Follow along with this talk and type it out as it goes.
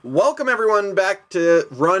Welcome everyone back to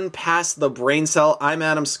Run Past the Braincell. I'm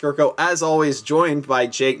Adam Skirko, as always joined by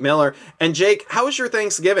Jake Miller. And Jake, how was your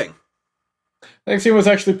Thanksgiving? Thanksgiving was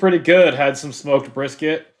actually pretty good. Had some smoked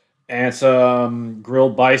brisket and some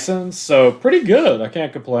grilled bison, so pretty good. I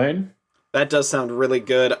can't complain. That does sound really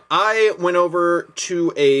good. I went over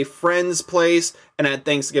to a friend's place and had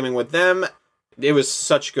Thanksgiving with them. It was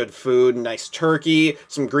such good food, nice turkey,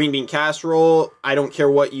 some green bean casserole. I don't care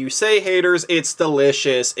what you say, haters, it's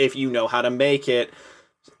delicious if you know how to make it.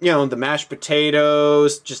 You know, the mashed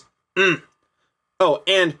potatoes, just, Oh,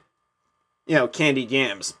 and, candied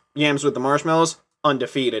yams. Yams with the marshmallows,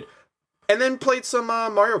 undefeated. And then played some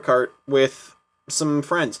Mario Kart with some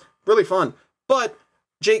friends. Really fun. But,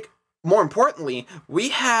 Jake, more importantly, we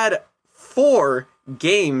had 4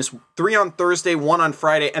 games, 3 on Thursday, 1 on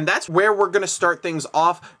Friday, and that's where we're going to start things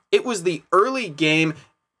off. It was the early game,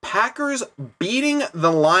 Packers beating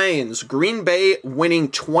the Lions, Green Bay winning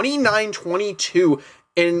 29-22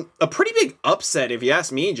 in a pretty big upset, if you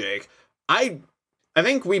ask me, Jake. I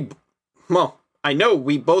know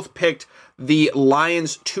we both picked the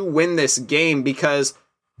Lions to win this game because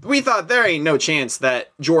we thought there ain't no chance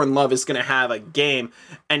that Jordan Love is going to have a game,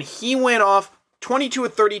 and he went off 22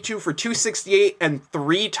 of 32 for 268 and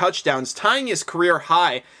 3 touchdowns, tying his career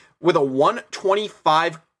high with a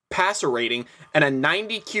 125 passer rating and a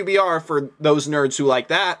 90 QBR for those nerds who like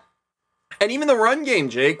that. And even the run game,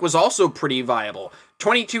 Jake, was also pretty viable.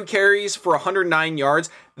 22 carries for 109 yards.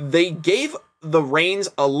 They gave the reins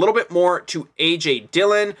a little bit more to A.J.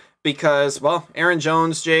 Dillon because, well, Aaron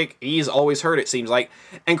Jones, Jake, he's always hurt, it seems like.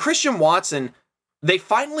 And Christian Watson, they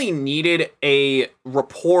finally needed a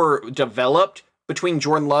rapport developed between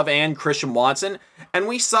Jordan Love and Christian Watson, and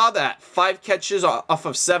we saw that. 5 catches off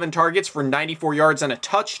of 7 targets for 94 yards and a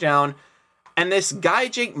touchdown. And this guy,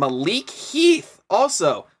 Jake, Malik Heath,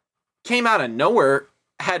 also came out of nowhere,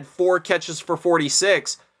 had 4 catches for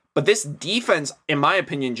 46. But this defense, in my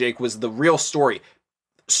opinion, Jake, was the real story.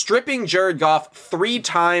 Stripping Jared Goff 3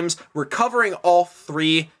 times, recovering all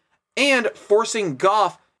 3, and forcing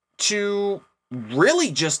Goff to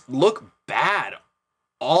really just look bad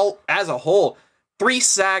all as a whole. 3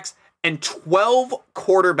 sacks and 12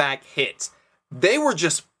 quarterback hits. They were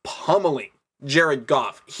just pummeling Jared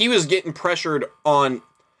Goff. He was getting pressured on,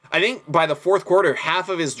 I think by the 4th quarter, half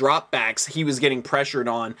of his dropbacks he was getting pressured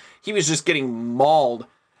on. He was just getting mauled.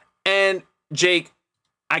 And Jake,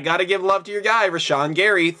 I gotta give love to your guy, Rashawn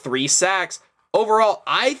Gary, 3 sacks. Overall,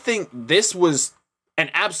 I think this was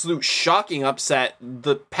an absolute shocking upset.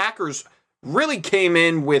 The Packers really came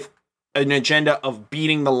in with an agenda of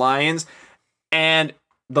beating the Lions. And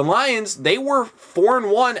the Lions, they were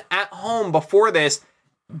 4-1 at home before this.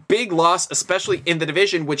 Big loss, especially in the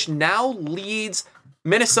division, which now leads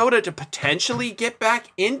Minnesota to potentially get back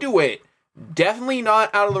into it. Definitely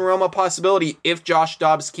not out of the realm of possibility if Josh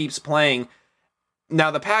Dobbs keeps playing.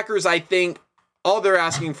 Now, the Packers, I think, all they're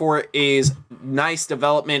asking for is nice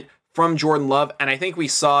development from Jordan Love, and I think we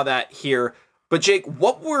saw that here. But Jake,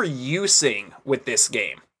 what were you seeing with this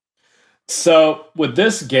game? So, with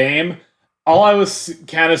this game, all I was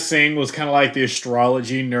kind of seeing was kind of like the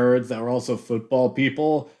astrology nerds that were also football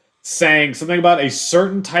people saying something about a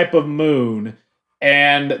certain type of moon,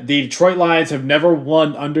 and the Detroit Lions have never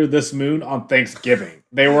won under this moon on Thanksgiving.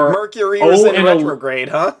 They were Mercury was in retrograde,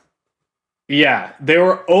 huh? Yeah, they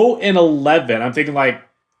were 0-11. I'm thinking like,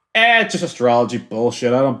 it's just astrology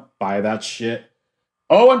bullshit. I don't buy that shit.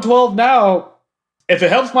 0-12 now. If it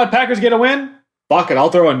helps my Packers get a win, fuck it, I'll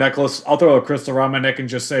throw a necklace, I'll throw a crystal around my neck and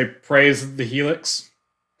just say, praise the helix.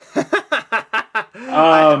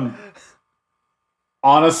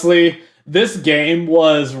 Honestly, this game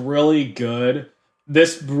was really good.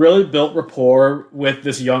 This really built rapport with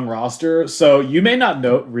this young roster. So you may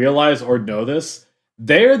not realize or know this.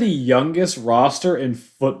 They're the youngest roster in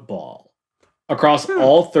football across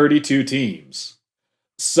all 32 teams.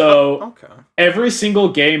 So every single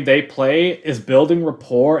game they play is building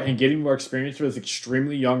rapport and getting more experience with this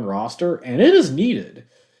extremely young roster, and it is needed.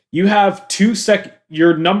 You have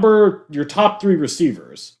your top 3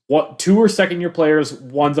 receivers. 2 are second-year players,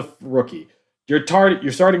 1's a rookie. Your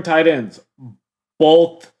starting tight ends,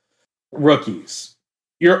 both rookies.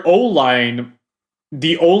 Your O-line,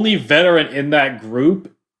 the only veteran in that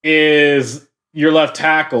group is your left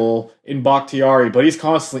tackle in Bakhtiari, but he's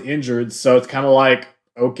constantly injured, so it's kind of like,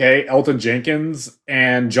 okay, Elton Jenkins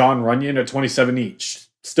and John Runyon at 27 each.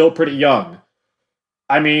 Still pretty young.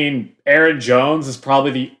 I mean, Aaron Jones is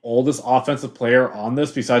probably the oldest offensive player on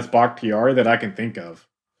this besides Bakhtiari that I can think of.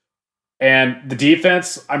 And the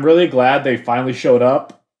defense, I'm really glad they finally showed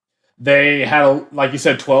up. They had, like you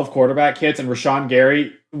said, 12 quarterback hits, and Rashawn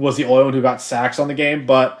Gary was the only one who got sacks on the game,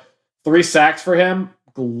 but 3 sacks for him.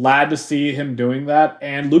 Glad to see him doing that.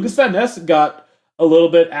 And Lucas Van Ness got a little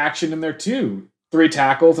bit action in there too. 3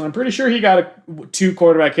 tackles, and I'm pretty sure he got 2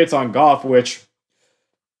 quarterback hits on Goff, which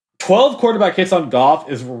 12 quarterback hits on Goff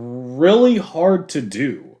is really hard to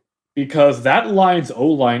do because that Lions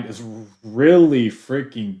O-line is really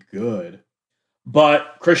freaking good.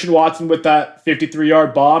 But Christian Watson with that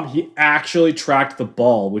 53-yard bomb, he actually tracked the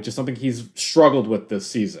ball, which is something he's struggled with this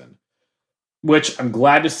season. Which I'm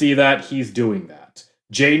glad to see that he's doing that.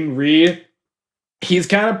 Jaden Reed, he's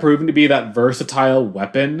kind of proven to be that versatile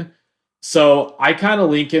weapon. So I kind of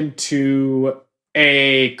link him to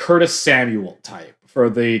a Curtis Samuel type for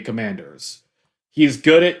the Commanders. He's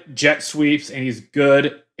good at jet sweeps, and he's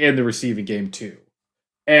good in the receiving game too.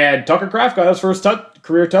 And Tucker Kraft got his first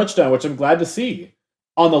career touchdown, which I'm glad to see.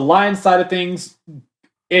 On the Lions side of things,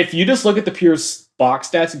 if you just look at the pure box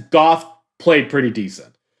stats, Goff played pretty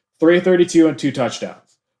decent. 332 and 2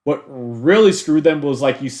 touchdowns. What really screwed them was,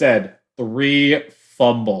 like you said, 3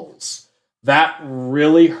 fumbles. That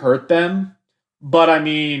really hurt them. But, I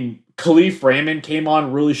mean, Khalif Raymond came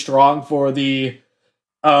on really strong for the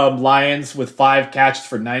Lions with 5 catches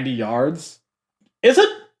for 90 yards. Is it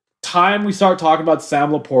time we start talking about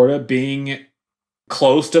Sam Laporta being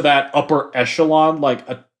close to that upper echelon, like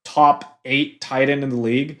a top 8 tight end in the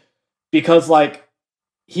league? Because, like,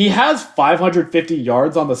 he has 550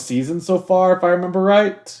 yards on the season so far, if I remember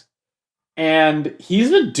right. And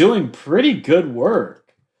he's been doing pretty good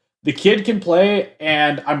work. The kid can play,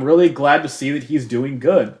 and I'm really glad to see that he's doing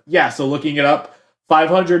good. Yeah, so looking it up,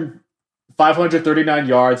 539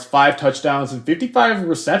 yards, 5 touchdowns, and 55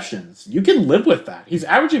 receptions. You can live with that. He's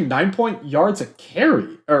averaging 9 yards a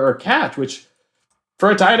carry, or a catch, which,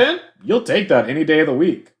 for a tight end, you'll take that any day of the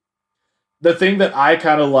week. The thing that I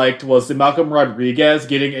kind of liked was the Malcolm Rodriguez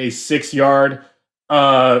getting a 6-yard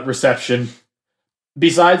reception.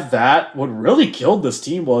 Besides that, what really killed this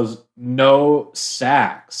team was no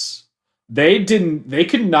sacks. They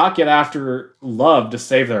could not get after Love to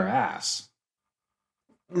save their ass.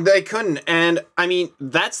 They couldn't. And I mean,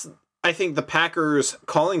 that's, I think, the Packers'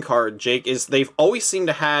 calling card, Jake, is they've always seemed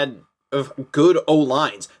to had good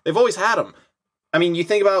O-lines. They've always had them. I mean, you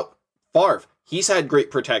think about Favre. He's had great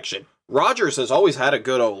protection. Rodgers has always had a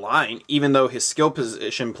good O-line, even though his skill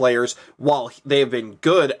position players, while they have been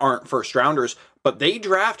good, aren't first rounders. But they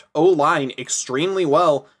draft O-line extremely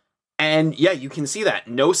well. And yeah, you can see that.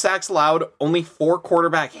 No sacks allowed, only 4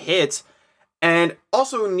 quarterback hits. And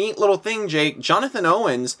also, neat little thing, Jake, Jonathan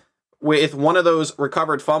Owens, with one of those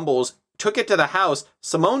recovered fumbles, took it to the house.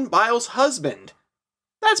 Simone Biles' husband.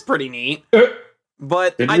 That's pretty neat.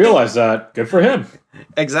 But didn't realize that. Good for him.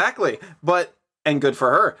 Exactly. And good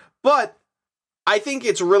for her. But I think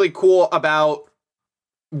it's really cool about,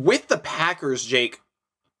 with the Packers, Jake,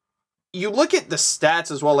 you look at the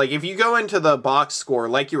stats as well. Like, if you go into the box score,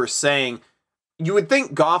 like you were saying, you would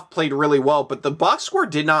think Goff played really well, but the box score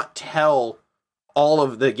did not tell all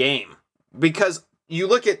of the game. Because you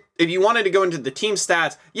look at, if you wanted to go into the team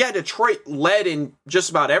stats, yeah, Detroit led in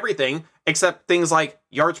just about everything, except things like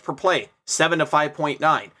yards per play, 7 to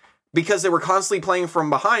 5.9. Because they were constantly playing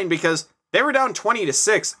from behind, because they were down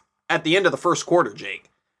 20-6 at the end of the first quarter, Jake.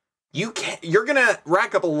 You're going to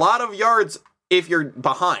rack up a lot of yards if you're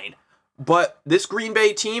behind. But this Green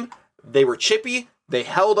Bay team, they were chippy. They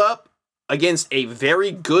held up against a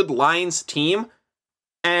very good Lions team.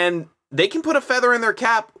 And they can put a feather in their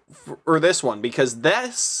cap for this one, because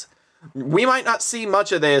we might not see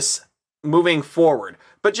much of this moving forward.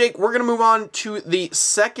 But Jake, we're going to move on to the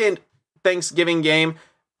second Thanksgiving game,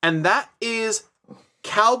 and that is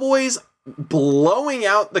Cowboys blowing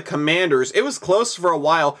out the Commanders. It was close for a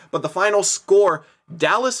while, but the final score,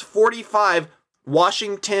 Dallas 45,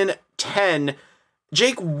 Washington 10.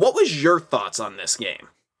 Jake, what was your thoughts on this game?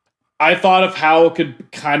 I thought of how it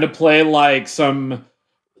could kind of play like some,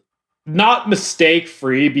 not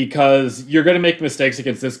mistake-free, because you're going to make mistakes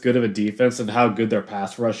against this good of a defense and how good their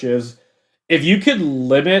pass rush is. If you could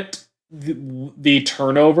limit the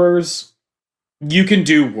turnovers, you can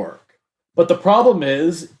do work. But the problem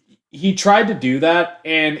is, he tried to do that,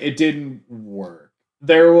 and it didn't work.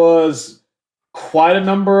 There was quite a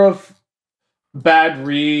number of bad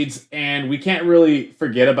reads, and we can't really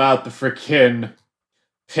forget about the freaking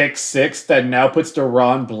pick 6 that now puts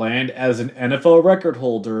Deron Bland as an NFL record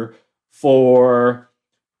holder for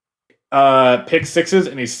pick 6s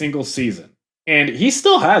in a single season. And he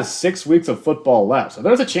still has 6 weeks of football left, so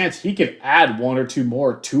there's a chance he could add 1 or 2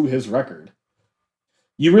 more to his record.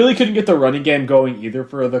 You really couldn't get the running game going either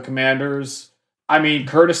for the Commanders. I mean,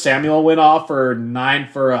 Curtis Samuel went off for 9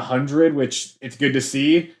 for 100, which it's good to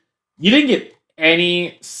see. You didn't get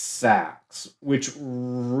any sacks, which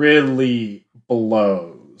really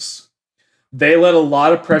blows. They let a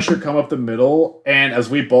lot of pressure come up the middle, and as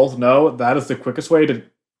we both know, that is the quickest way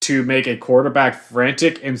to make a quarterback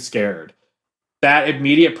frantic and scared. That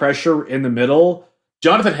immediate pressure in the middle,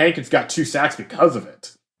 Jonathan Hankins got 2 sacks because of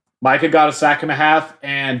it. Micah got a sack and a half,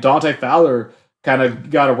 and Dante Fowler kind of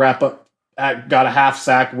got a half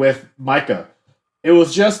sack with Micah. It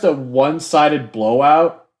was just a one-sided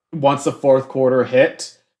blowout once the fourth quarter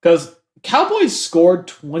hit, because Cowboys scored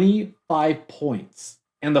 25 points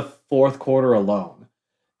in the fourth quarter alone.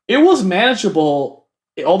 It was manageable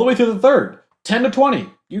all the way through the third. 10-20.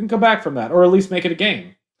 You can come back from that, or at least make it a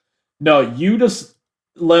game. No, you just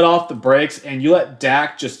let off the brakes, and you let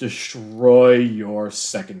Dak just destroy your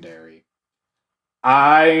secondary.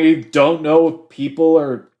 I don't know if people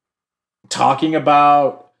are talking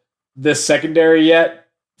about this secondary yet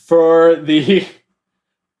for the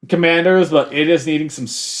Commanders, but it is needing some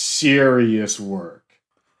serious work.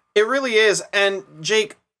 It really is. And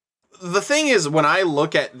Jake, the thing is, when I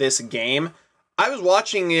look at this game, I was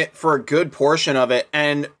watching it for a good portion of it,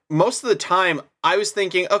 and most of the time I was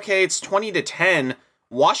thinking, okay, it's 20-10.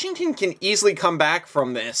 Washington can easily come back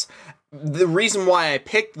from this. The reason why I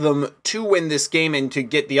picked them to win this game and to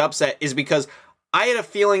get the upset is because I had a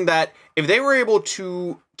feeling that if they were able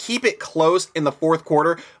to keep it close in the fourth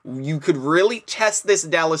quarter, you could really test this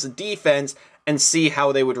Dallas defense and see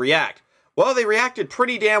how they would react. Well, they reacted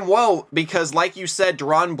pretty damn well because, like you said,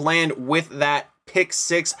 Deron Bland with that pick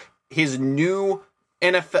six, his new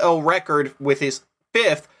NFL record with his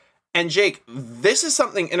 5th. And Jake, this is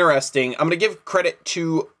something interesting. I'm going to give credit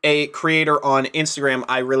to a creator on Instagram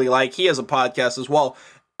I really like. He has a podcast as well,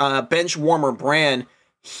 Bench Warmer Brand.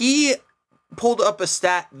 He pulled up a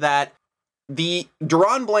stat that the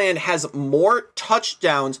Deron Bland has more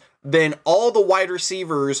touchdowns than all the wide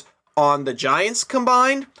receivers on the Giants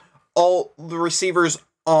combined, all the receivers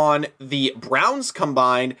on the Browns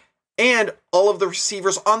combined, and all of the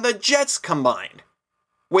receivers on the Jets combined.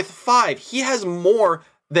 With 5, he has more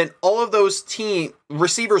than all of those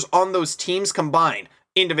receivers on those teams combined,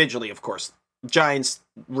 individually, of course. Giants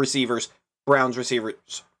receivers, Browns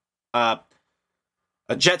receivers,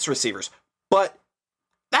 Jets receivers. But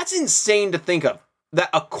that's insane to think of, that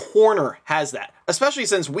a corner has that. Especially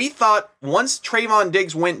since we thought once Trayvon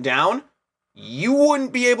Diggs went down, you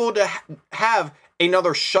wouldn't be able to have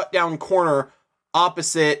another shutdown corner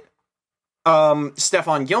opposite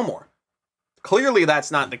Stephon Gilmore. Clearly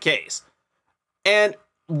that's not the case. And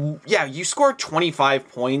yeah, you scored 25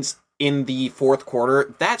 points in the fourth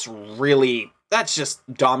quarter. That's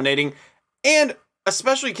just dominating. And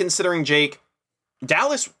especially considering, Jake,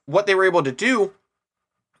 Dallas, what they were able to do,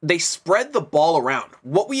 they spread the ball around.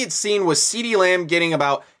 What we had seen was CeeDee Lamb getting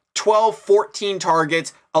about 12, 14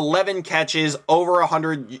 targets, 11 catches, over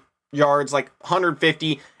 100 yards, like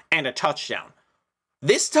 150, and a touchdown.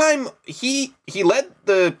 This time, he led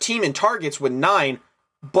the team in targets with 9,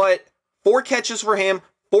 but 4 catches for him,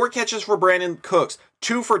 4 catches for Brandon Cooks,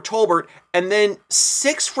 2 for Tolbert, and then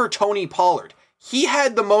 6 for Tony Pollard. He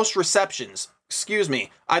had the most receptions. Excuse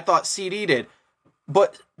me, I thought CD did.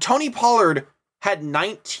 But Tony Pollard had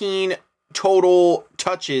 19 total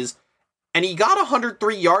touches, and he got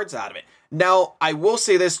 103 yards out of it. Now, I will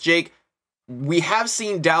say this, Jake. We have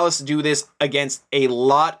seen Dallas do this against a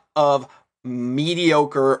lot of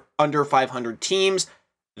mediocre under 500 teams.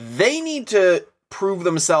 They need to prove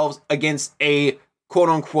themselves against a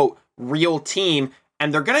quote-unquote real team,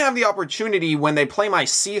 and they're going to have the opportunity when they play my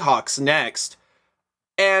Seahawks next.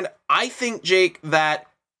 And I think, Jake, that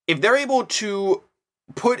if they're able to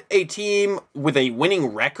put a team with a winning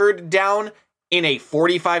record down in a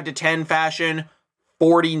 45-10 fashion,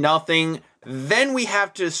 40-0, then we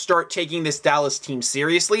have to start taking this Dallas team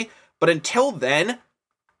seriously. But until then,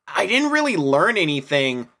 I didn't really learn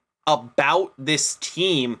anything about this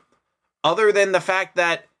team other than the fact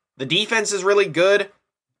that the defense is really good.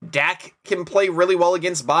 Dak can play really well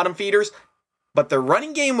against bottom feeders, but the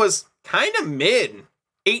running game was kind of mid.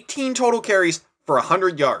 18 total carries for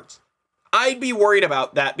 100 yards. I'd be worried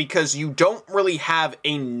about that because you don't really have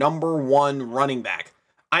a number 1 running back.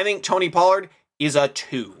 I think Tony Pollard is a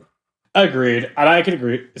 2. Agreed. And I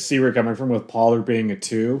can see where you're coming from with Pollard being a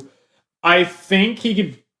 2. I think he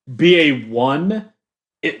could be a 1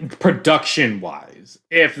 production-wise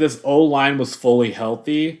if this O-line was fully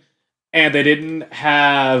healthy and they didn't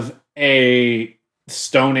have a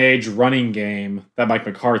Stone Age running game that Mike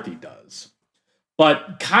McCarthy does.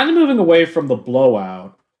 But kind of moving away from the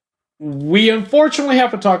blowout, we unfortunately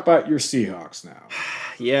have to talk about your Seahawks now.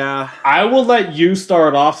 Yeah. I will let you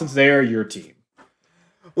start off since they are your team.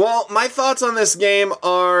 Well, my thoughts on this game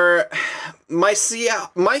are my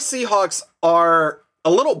Seahawks are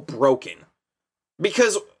a little broken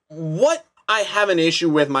because what I have an issue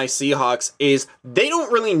with my Seahawks is they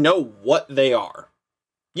don't really know what they are.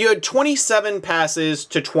 You had 27 passes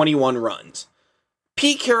to 21 runs.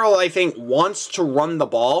 Pete Carroll, I think, wants to run the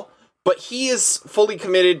ball, but he is fully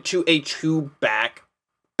committed to a two-back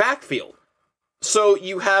backfield. So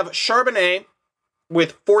you have Charbonnet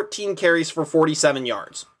with 14 carries for 47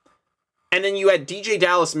 yards. And then you had DJ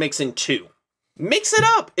Dallas mix in 2. Mix it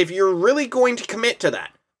up if you're really going to commit to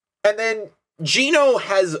that. And then Geno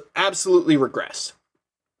has absolutely regressed.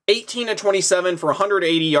 18 to 27 for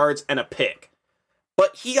 180 yards and a pick.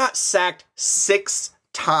 But he got sacked 6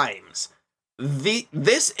 times.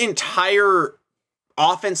 This entire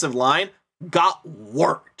offensive line got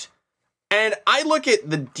worked. And I look at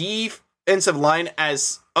the defensive line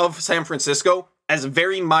of San Francisco as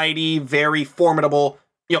very mighty, very formidable,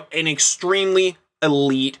 an extremely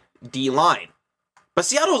elite D-line. But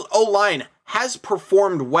Seattle's O-line has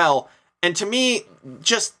performed well, and to me,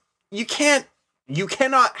 just you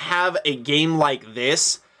cannot have a game like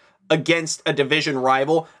this against a division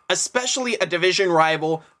rival, especially a division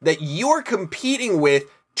rival that you're competing with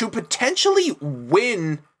to potentially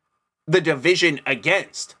win the division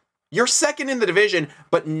against. You're second in the division,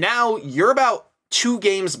 but now you're about 2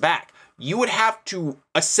 games back. You would have to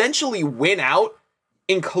essentially win out,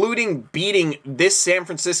 including beating this San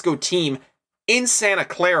Francisco team in Santa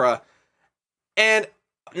Clara. And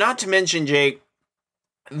not to mention, Jake,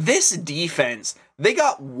 this defense, they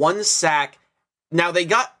got 1 sack. Now, they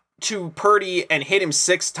got to Purdy and hit him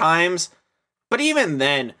 6 times, but even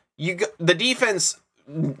then, the defense,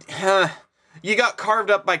 you got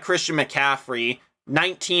carved up by Christian McCaffrey,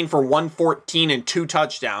 19 for 114 and 2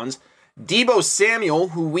 touchdowns. Deebo Samuel,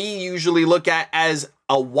 who we usually look at as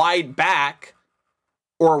a wide back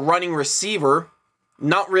or a running receiver,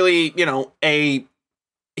 not really,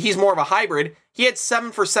 he's more of a hybrid. He had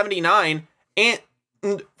 7 for 79 and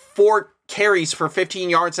 4 carries for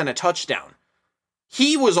 15 yards and a touchdown.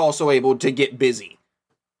 He was also able to get busy.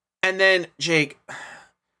 And then, Jake,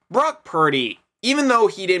 Brock Purdy, even though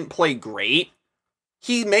he didn't play great,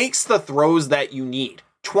 he makes the throws that you need.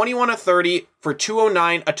 21 of 30 for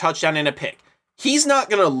 209, a touchdown and a pick. He's not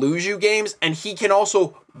going to lose you games, and he can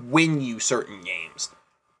also win you certain games.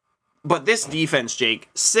 But this defense, Jake,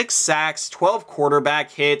 6 sacks, 12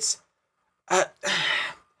 quarterback hits. I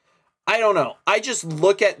don't know. I just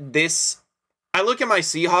look at this. I look at my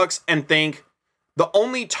Seahawks and think the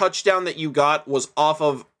only touchdown that you got was off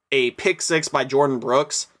of a pick 6 by Jordan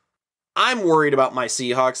Brooks. I'm worried about my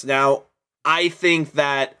Seahawks now. I think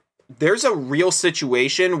that there's a real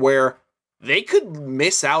situation where they could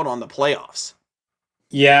miss out on the playoffs.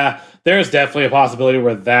 Yeah, there's definitely a possibility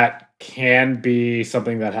where that can be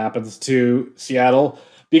something that happens to Seattle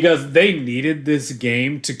because they needed this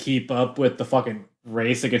game to keep up with the fucking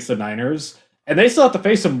race against the Niners, and they still have to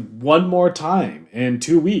face them one more time in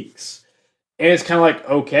 2 weeks. And it's kind of like,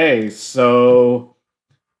 okay, so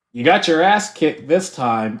you got your ass kicked this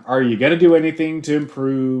time. Are you going to do anything to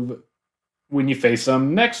improve when you face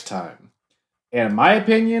them next time? And in my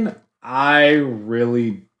opinion, I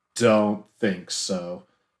really don't think so.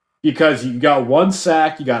 Because you got 1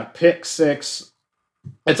 sack, you got a pick 6.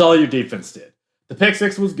 That's all your defense did. The pick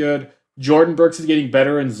 6 was good. Jordan Brooks is getting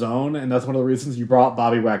better in zone, and that's one of the reasons you brought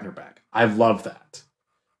Bobby Wagner back. I love that.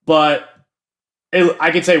 But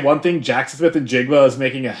I can say one thing, Jackson Smith and Jigba is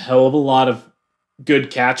making a hell of a lot of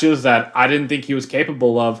good catches that I didn't think he was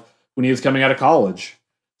capable of when he was coming out of college.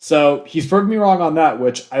 So he's proved me wrong on that,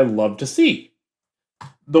 which I love to see.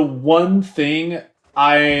 The one thing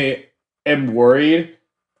I am worried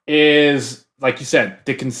is, like you said,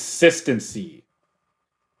 the consistency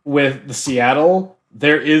with the Seattle.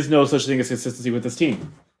 There is no such thing as consistency with this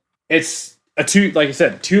team. It's a like you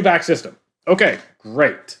said, 2-back system. Okay,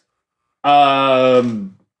 great.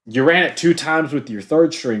 You ran it 2 times with your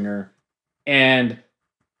 3rd stringer and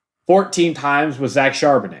 14 times with Zach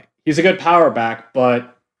Charbonnet. He's a good power back,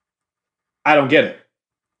 but I don't get it.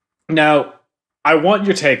 Now, I want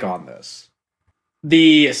your take on this.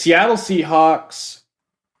 The Seattle Seahawks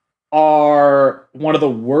are one of the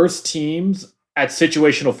worst teams at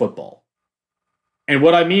situational football. And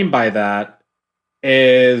what I mean by that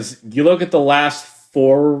is you look at the last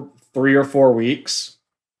 3 or 4 weeks,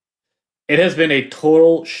 it has been a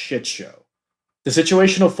total shit show. The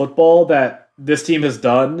situational football that this team has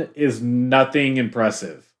done is nothing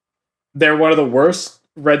impressive. They're one of the worst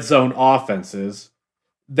red zone offenses.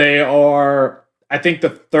 They are, I think, the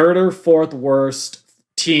 3rd or 4th worst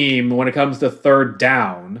team when it comes to third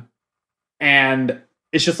down. And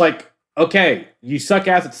it's just like, okay, you suck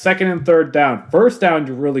ass at second and third down. First down,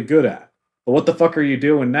 you're really good at. But what the fuck are you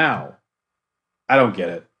doing now? I don't get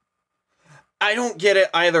it. I don't get it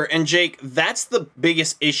either. And Jake, that's the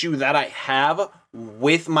biggest issue that I have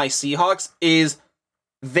with my Seahawks is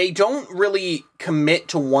they don't really commit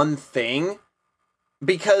to one thing.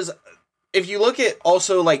 Because if you look at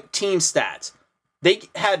also like team stats, they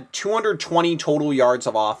had 220 total yards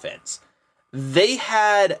of offense. They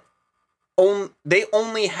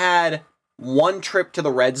only had one trip to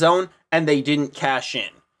the red zone and they didn't cash in.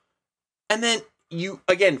 And then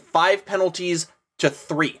again, 5 penalties to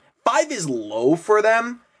 3. 5 is low for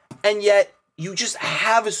them, and yet you just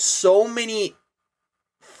have so many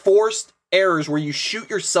forced errors where you shoot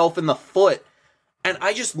yourself in the foot. And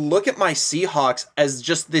I just look at my Seahawks as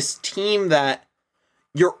just this team that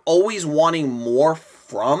you're always wanting more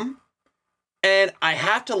from. And I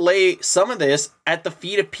have to lay some of this at the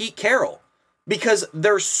feet of Pete Carroll. Because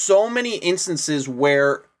there's so many instances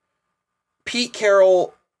where Pete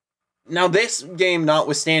Carroll, now this game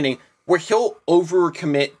notwithstanding, where he'll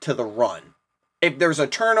overcommit to the run. If there's a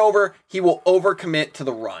turnover, he will overcommit to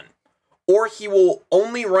the run. Or he will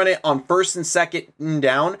only run it on first and second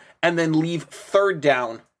down and then leave third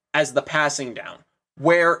down as the passing down.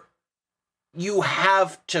 Where you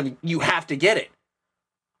have to get it.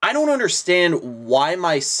 I don't understand why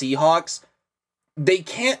my Seahawks, they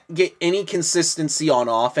can't get any consistency on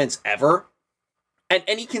offense ever. And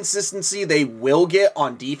any consistency they will get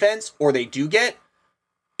on defense, or they do get,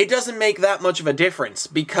 it doesn't make that much of a difference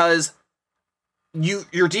because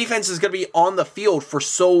your defense is going to be on the field for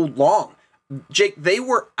so long. Jake, they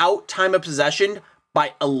were out time of possession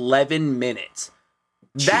by 11 minutes.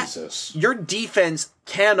 Jesus. Your defense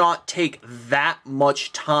cannot take that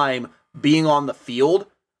much time being on the field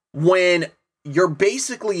when you're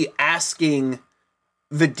basically asking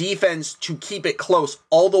the defense to keep it close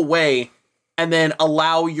all the way and then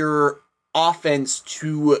allow your offense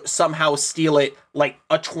to somehow steal it like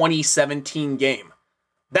a 2017 game.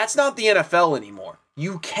 That's not the NFL anymore.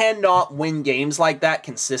 You cannot win games like that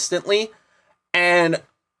consistently. And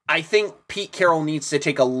I think Pete Carroll needs to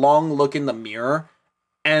take a long look in the mirror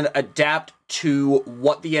and adapt to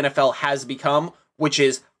what the NFL has become, which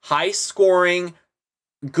is high scoring,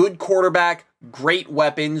 good quarterback, great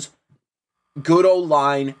weapons, good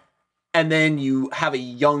O-line, and then you have a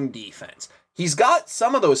young defense. He's got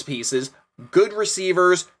some of those pieces, good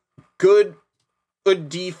receivers, good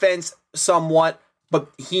defense somewhat, but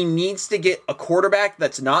he needs to get a quarterback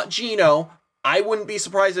that's not Geno. I wouldn't be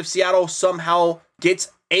surprised if Seattle somehow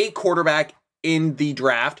gets a quarterback in the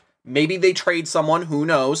draft. Maybe they trade someone, who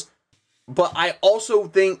knows. But I also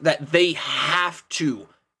think that they have to,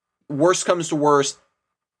 worst comes to worst,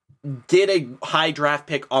 get a high draft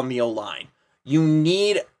pick on the O-line. You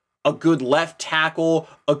need a good left tackle,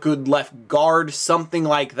 a good left guard, something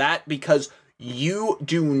like that, because you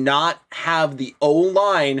do not have the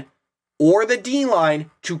O-line or the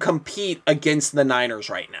D-line to compete against the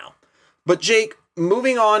Niners right now. But Jake,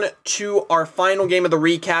 moving on to our final game of the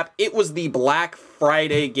recap, it was the Black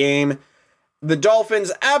Friday game. The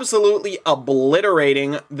Dolphins absolutely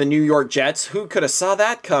obliterating the New York Jets. Who could have saw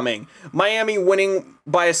that coming? Miami winning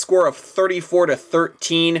by a score of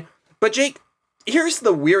 34-13. But Jake, here's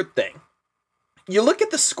the weird thing. You look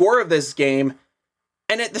at the score of this game,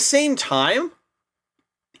 and at the same time,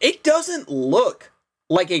 it doesn't look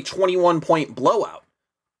like a 21-point blowout.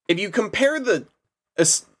 If you compare the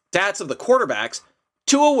stats of the quarterbacks,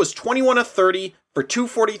 Tua was 21 of 30 for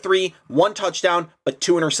 243, 1 touchdown, but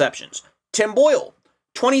 2 interceptions. Tim Boyle,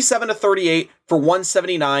 27 of 38 for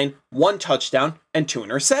 179, 1 touchdown, and 2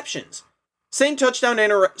 interceptions. Same touchdown to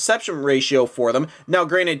interception ratio for them. Now,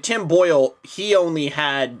 granted, Tim Boyle, he only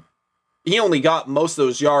got most of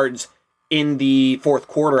those yards in the fourth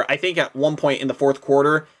quarter. I think at one point in the fourth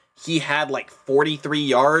quarter, he had like 43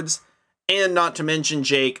 yards. And not to mention,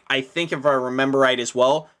 Jake, I think if I remember right as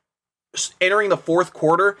well, entering the fourth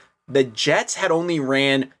quarter, the Jets had only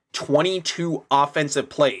ran 22 offensive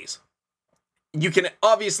plays. You can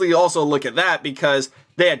obviously also look at that because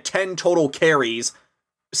they had 10 total carries,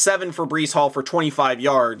 7 for Breece Hall for 25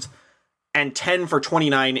 yards, and 10 for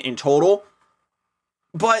 29 in total.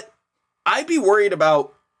 But I'd be worried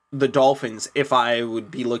about the Dolphins if I would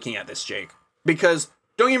be looking at this, Jake. Because,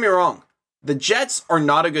 don't get me wrong, the Jets are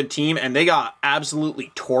not a good team, and they got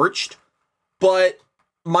absolutely torched. But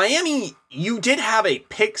Miami, you did have a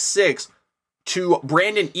pick 6 to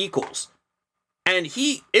Brandon Eakles. And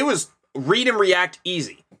it was read and react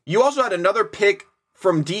easy. You also had another pick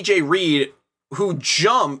from DJ Reed, who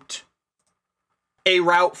jumped a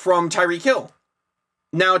route from Tyreek Hill.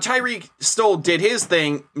 Now, Tyreek still did his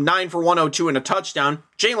thing, 9 for 102 and a touchdown.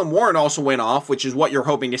 Jalen Warren also went off, which is what you're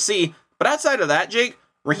hoping to see. But outside of that, Jake,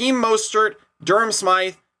 Raheem Mostert, Durham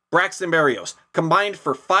Smythe, Braxton Berrios combined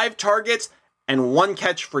for 5 targets and 1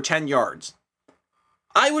 catch for 10 yards.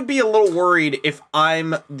 I would be a little worried if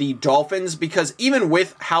I'm the Dolphins, because even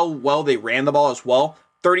with how well they ran the ball as well,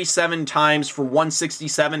 37 times for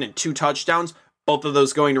 167 and 2 touchdowns, both of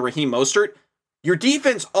those going to Raheem Mostert, your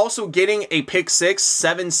defense also getting a pick 6,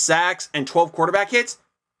 7 sacks, and 12 quarterback hits.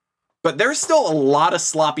 But there's still a lot of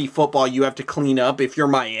sloppy football you have to clean up if you're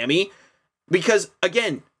Miami. Because,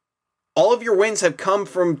 again, all of your wins have come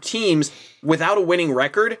from teams without a winning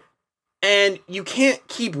record. And you can't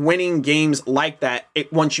keep winning games like that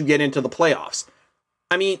once you get into the playoffs.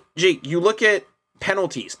 I mean, Jake, you look at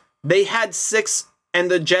penalties. They had 6 and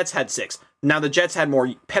the Jets had 6. Now the Jets had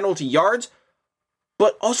more penalty yards,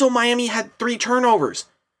 but also Miami had 3 turnovers.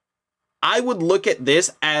 I would look at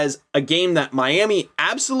this as a game that Miami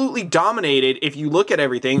absolutely dominated if you look at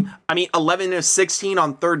everything. I mean, 11 of 16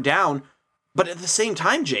 on third down, but at the same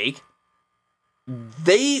time, Jake,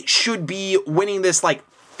 they should be winning this like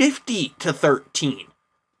 50-13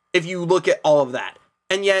 if you look at all of that.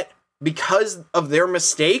 And yet, because of their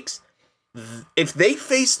mistakes, if they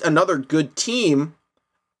faced another good team,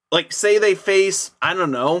 like say they face, I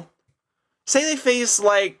don't know, say they face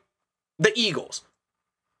like the Eagles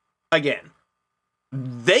again,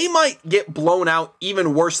 they might get blown out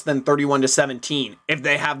even worse than 31-17 if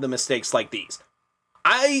they have the mistakes like these.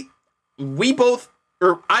 I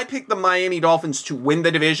picked the Miami Dolphins to win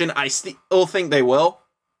the division. I still think they will,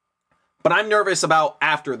 but I'm nervous about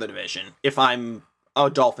after the division if I'm a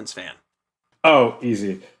Dolphins fan. Oh,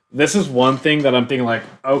 easy. This is one thing that I'm thinking like,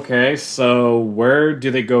 okay, so where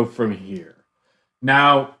do they go from here?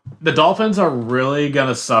 Now, the Dolphins are really going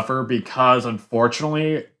to suffer because,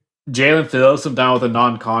 unfortunately, Jalen Phillips went down with a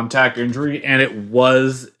non-contact injury, and it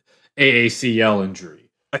was a ACL injury.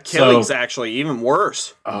 Achilles, actually, even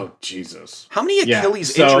worse. Oh, Jesus. How many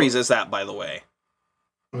Achilles injuries is that, by the way?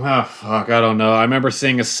 Oh, fuck, I don't know. I remember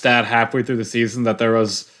seeing a stat halfway through the season that there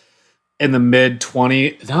was in the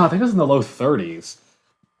mid-20s. No, I think it was in the low 30s.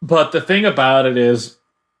 But the thing about it is,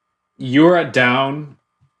 you're down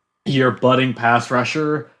your budding pass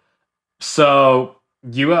rusher, so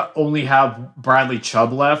you only have Bradley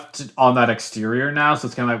Chubb left on that exterior now, so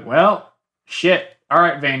it's kind of like, well, shit. All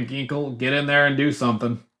right, Van Ginkel, get in there and do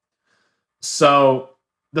something. So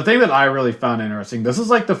the thing that I really found interesting, this is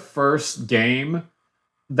like the first game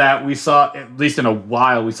that we saw, at least in a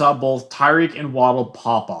while, we saw both Tyreek and Waddle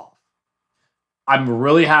pop off. I'm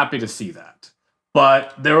really happy to see that.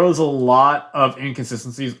 But there was a lot of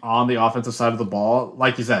inconsistencies on the offensive side of the ball.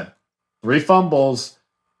 Like you said, 3 fumbles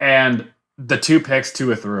and the 2 picks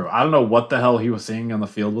to a through. I don't know what the hell he was seeing on the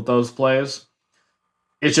field with those plays.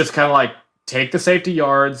 It's just kind of like, take the safety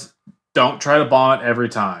yards. Don't try to bomb it every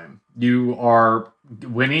time. You are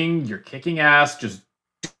winning. You're kicking ass. Just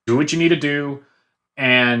do what you need to do.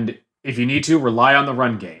 And if you need to, rely on the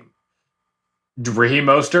run game. Raheem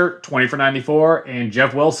Mostert, 20 for 94, and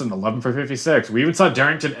Jeff Wilson, 11 for 56. We even saw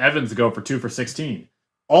Darrington Evans go for 2 for 16.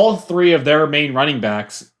 All 3 of their main running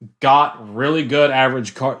backs got really good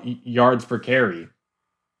average yards per carry.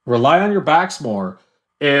 Rely on your backs more.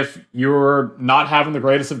 If you're not having the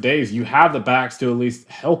greatest of days, you have the backs to at least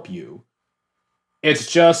help you.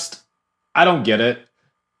 It's just, I don't get it.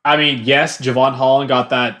 I mean, yes, Javon Holland got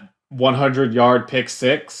that 100-yard pick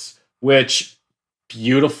 6, which,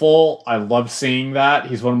 beautiful. I love seeing that.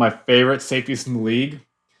 He's one of my favorite safeties in the league.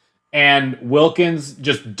 And Wilkins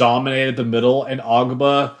just dominated the middle, and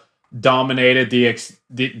Ogba dominated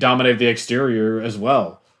the exterior as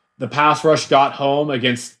well. The pass rush got home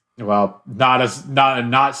against, well,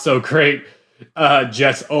 not so great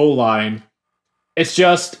Jets O-line. It's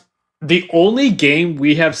just the only game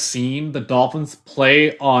we have seen the Dolphins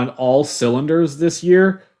play on all cylinders this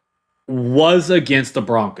year was against the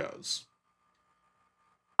Broncos.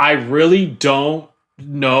 I really don't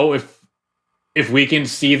know if we can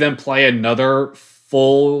see them play another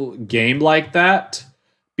full game like that,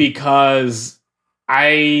 because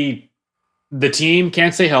the team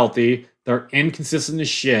can't stay healthy. They're inconsistent as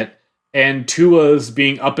shit, and Tua's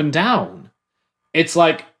being up and down. It's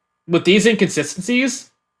like, with these inconsistencies,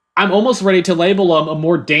 I'm almost ready to label them a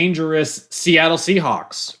more dangerous Seattle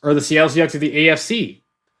Seahawks, or the Seattle Seahawks of the AFC,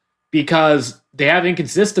 because they have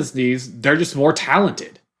inconsistencies. They're just more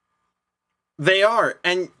talented. They are.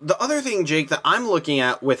 And the other thing, Jake, that I'm looking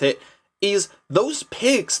at with it is those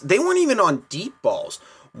picks, they weren't even on deep balls.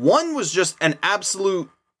 One was just an absolute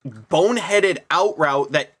boneheaded out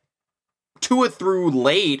route that Tua threw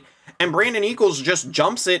late, and Brandon Eagles just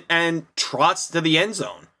jumps it and trots to the end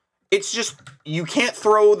zone. It's just, you can't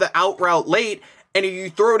throw the out route late, and if you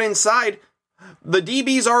throw it inside, the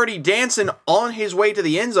DB's already dancing on his way to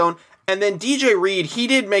the end zone, and then DJ Reed, he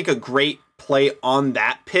did make a great play on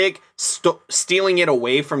that pick, stealing it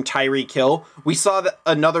away from Tyreek Hill. We saw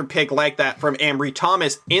another pick like that from Ambry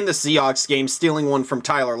Thomas in the Seahawks game, stealing one from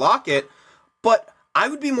Tyler Lockett, but I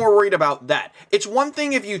would be more worried about that. It's one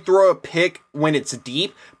thing if you throw a pick when it's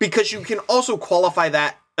deep, because you can also qualify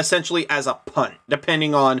that essentially as a punt,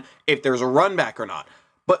 depending on if there's a run back or not.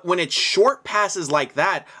 But when it's short passes like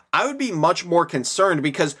that, I would be much more concerned,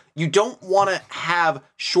 because you don't want to have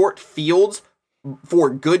short fields for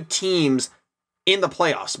good teams in the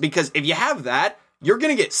playoffs, because if you have that, you're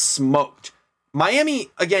going to get smoked. Miami,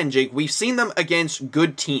 again, Jake, we've seen them against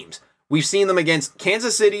good teams. We've seen them against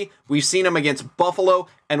Kansas City, we've seen them against Buffalo,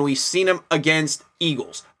 and we've seen them against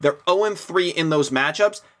Eagles. They're 0-3 in those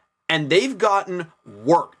matchups, and they've gotten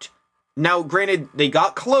worked. Now, granted, they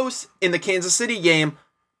got close in the Kansas City game,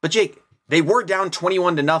 but Jake, they were down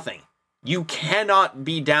 21-0. You cannot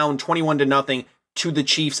be down 21-0 to the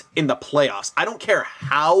Chiefs in the playoffs. I don't care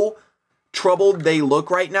how troubled they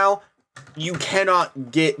look right now. You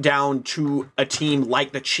cannot get down to a team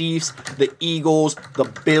like the Chiefs, the Eagles, the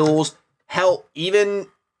Bills, hell, even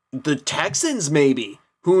the Texans maybe.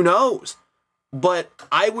 Who knows? But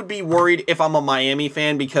I would be worried if I'm a Miami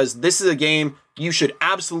fan, because this is a game you should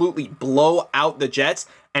absolutely blow out the Jets,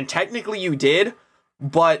 and technically you did,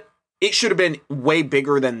 but it should have been way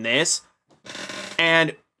bigger than this.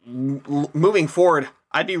 And moving forward,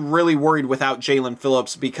 I'd be really worried without Jalen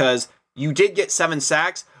Phillips, because you did get 7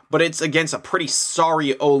 sacks, but it's against a pretty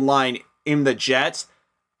sorry O-line in the Jets.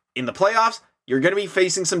 In the playoffs, you're going to be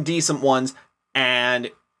facing some decent ones, and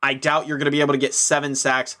I doubt you're going to be able to get 7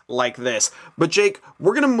 sacks like this. But Jake,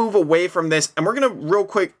 we're going to move away from this, and we're going to real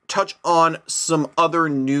quick touch on some other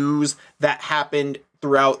news that happened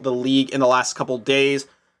throughout the league in the last couple days.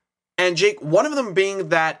 And Jake, one of them being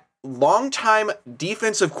that longtime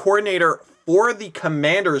defensive coordinator for the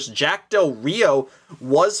Commanders, Jack Del Rio,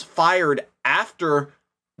 was fired after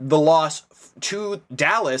the loss to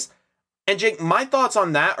Dallas. And Jake, my thoughts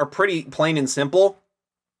on that are pretty plain and simple.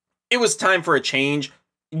 It was time for a change.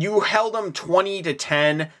 You held them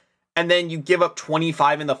 20-10, and then you give up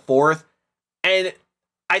 25 in the fourth. And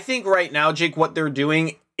I think right now, Jake, what they're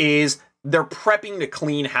doing is they're prepping to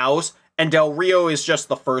clean house, and Del Rio is just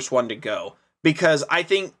the first one to go. Because I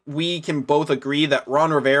think we can both agree that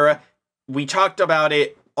Ron Rivera, we talked about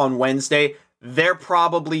it on Wednesday, they're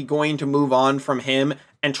probably going to move on from him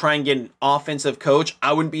and try and get an offensive coach.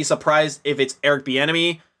 I wouldn't be surprised if it's Eric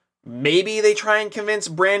Bieniemy. Maybe they try and convince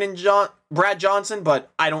Brad Johnson,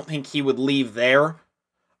 but I don't think he would leave there.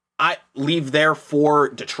 Leave there for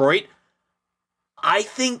Detroit. I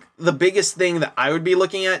think the biggest thing that I would be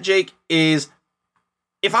looking at, Jake, is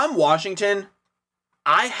if I'm Washington,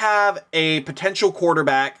 I have a potential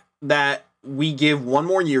quarterback that we give one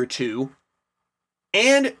more year to.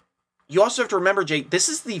 And you also have to remember, Jake, this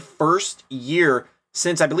is the first year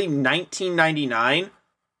since, I believe, 1999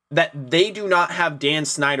 that they do not have Dan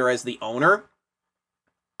Snyder as the owner.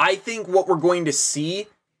 I think what we're going to see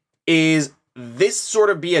is this sort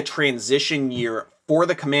of be a transition year for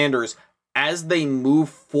the Commanders as they move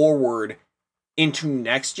forward into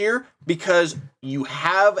next year, because you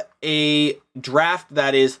have a draft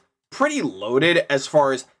that is pretty loaded as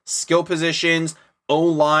far as skill positions,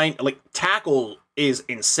 O-line, like tackle is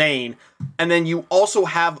insane. And then you also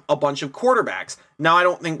have a bunch of quarterbacks. Now, I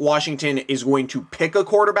don't think Washington is going to pick a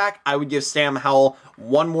quarterback. I would give Sam Howell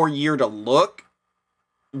one more year to look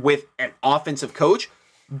with an offensive coach.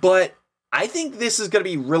 But I think this is going to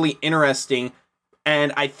be really interesting.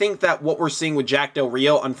 And I think that what we're seeing with Jack Del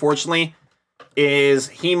Rio, unfortunately, is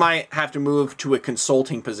he might have to move to a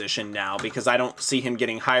consulting position now, because I don't see him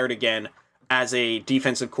getting hired again as a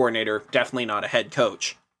defensive coordinator, definitely not a head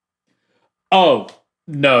coach. Oh,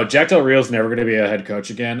 no, Jack Del Rio's never going to be a head coach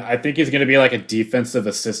again. I think he's going to be like a defensive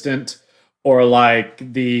assistant, or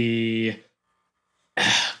like the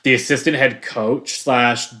assistant head coach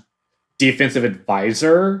 / defensive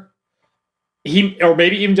advisor. Or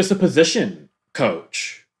maybe even just a position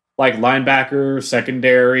coach, like linebacker,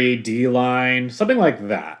 secondary, D-line, something like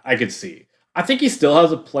that. I could see. I think he still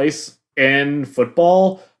has a place in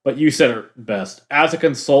football, but you said it best, as a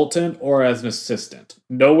consultant or as an assistant.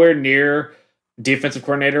 Nowhere near defensive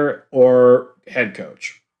coordinator or head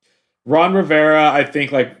coach. Ron Rivera, I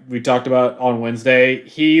think, like we talked about on Wednesday,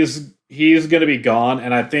 he's going to be gone,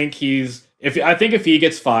 and I think if he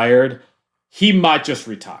gets fired, he might just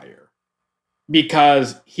retire,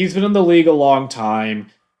 because he's been in the league a long time.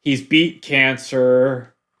 He's beat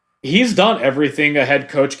cancer. he's done everything a head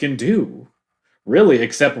coach can do, really,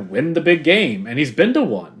 except win the big game, and he's been to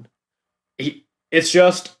one. It's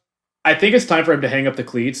just, I think it's time for him to hang up the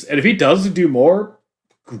cleats, and if he does do more,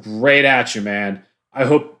 great at you, man. I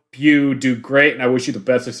hope you do great, and I wish you the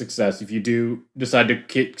best of success if you do decide to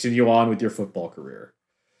continue on with your football career.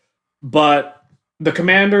 But the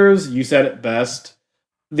Commanders, you said it best.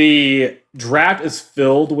 The draft is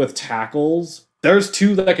filled with tackles. There's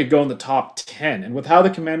 2 that could go in the top 10. And with how the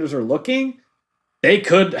Commanders are looking, they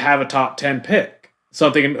could have a top 10 pick.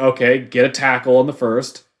 Something, okay, get a tackle in the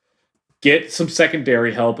first, get some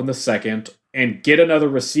secondary help in the second, and get another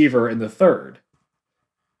receiver in the third.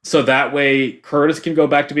 So that way, Curtis can go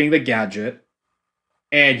back to being the gadget,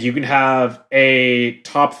 and you can have a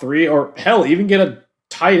top 3, or hell, even get a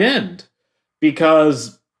tight end.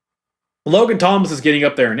 Because Logan Thomas is getting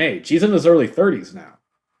up there in age. He's in his early 30s now.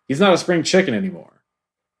 He's not a spring chicken anymore.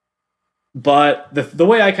 But the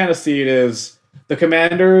way I kind of see it is the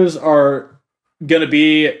Commanders are going to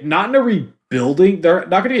be not in a rebuilding. They're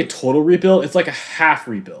not going to be a total rebuild. It's like a half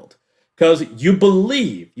rebuild. Because you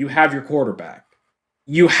believe you have your quarterback.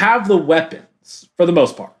 You have the weapons, for the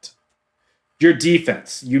most part. Your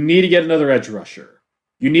defense, you need to get another edge rusher.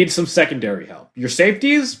 You need some secondary help. Your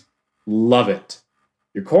safeties, love it.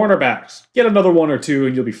 Your cornerbacks, get another 1 or 2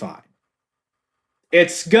 and you'll be fine.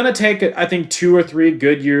 It's going to take, I think, 2 or 3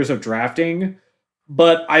 good years of drafting,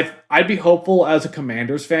 but I'd be hopeful as a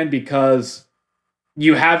Commanders fan because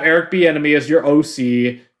you have Eric Bieniemy as your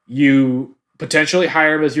OC, you potentially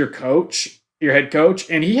hire him as your coach, your head coach,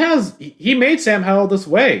 and he made Sam Howell this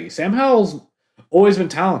way. Sam Howell's always been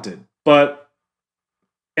talented, but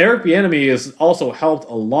Eric Bieniemy has also helped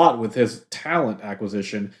a lot with his talent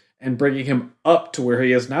acquisition and bringing him up to where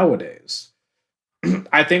he is nowadays.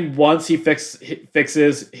 I think once he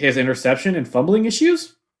fixes his interception and fumbling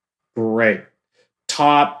issues, great.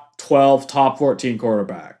 Top 12, top 14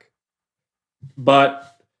 quarterback.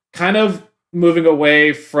 But kind of moving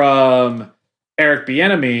away from Eric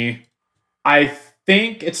Bieniemy, I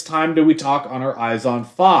think it's time that we talk on our Eyes on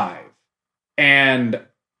 5. And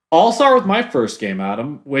I'll start with my first game,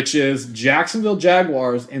 Adam, which is Jacksonville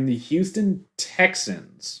Jaguars and the Houston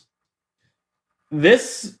Texans.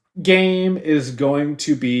 This game is going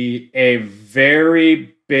to be a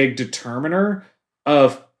very big determiner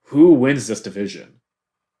of who wins this division.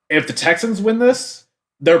 If the Texans win this,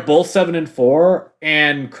 they're both 7-4,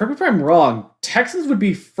 and correct me if I'm wrong, Texans would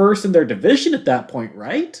be first in their division at that point,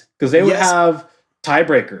 right? Because they would have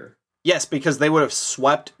tiebreaker. Yes, because they would have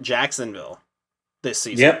swept Jacksonville this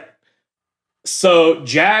season. Yep. So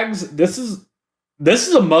Jags, this is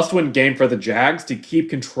a must-win game for the Jags to keep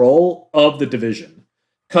control of the division.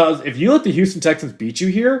 Because if you let the Houston Texans beat you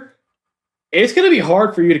here, it's going to be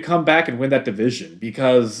hard for you to come back and win that division.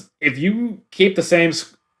 Because if you keep the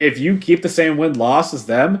same win-loss as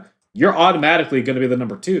them, you're automatically going to be the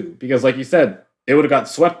number 2. Because like you said, they would have got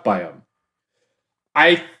swept by them.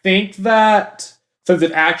 I think that since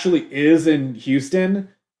it actually is in Houston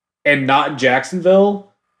and not in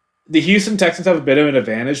Jacksonville, the Houston Texans have a bit of an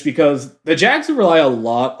advantage because the Jags rely a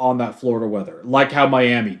lot on that Florida weather, like how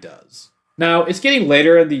Miami does. Now, it's getting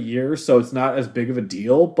later in the year, so it's not as big of a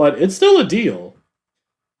deal, but it's still a deal.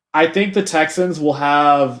 I think the Texans will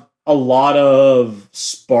have a lot of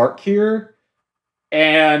spark here,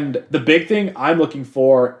 and the big thing I'm looking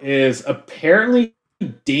for is apparently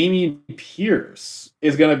Dameon Pierce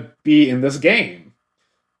is going to be in this game.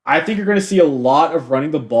 I think you're going to see a lot of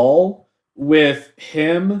running the ball with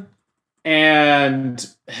him. And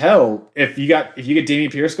hell, if you get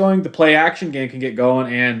Dameon Pierce going, the play action game can get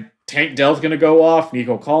going, and Tank Dell's going to go off,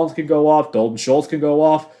 Nico Collins can go off, Dalton Schultz can go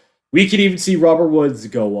off. We could even see Robert Woods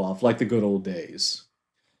go off like the good old days.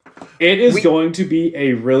 It is going to be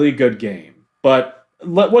a really good game. But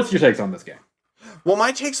what's your takes on this game? Well,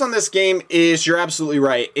 my takes on this game is you're absolutely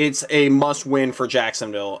right. It's a must-win for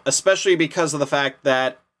Jacksonville, especially because of the fact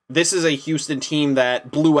that this is a Houston team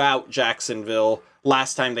that blew out Jacksonville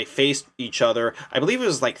last time they faced each other. I believe it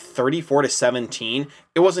was like 34-17.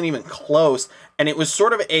 It wasn't even close, and it was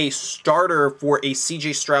sort of a starter for a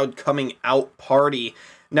CJ Stroud coming out party.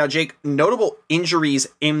 Now, Jake, notable injuries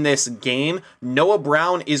in this game. Noah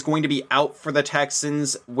Brown is going to be out for the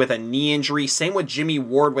Texans with a knee injury. Same with Jimmy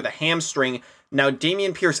Ward with a hamstring. Now,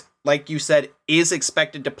 Dameon Pierce, like you said, is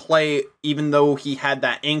expected to play even though he had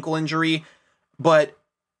that ankle injury. But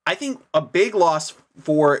I think a big loss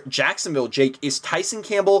for Jacksonville, Jake, is Tyson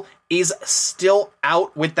Campbell is still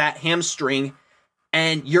out with that hamstring.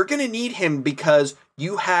 And you're going to need him because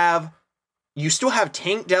you still have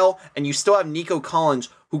Tank Dell and you still have Nico Collins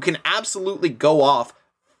who can absolutely go off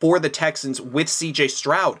for the Texans with CJ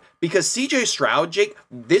Stroud. Because CJ Stroud, Jake,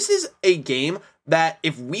 this is a game that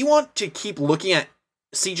if we want to keep looking at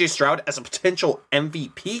CJ Stroud as a potential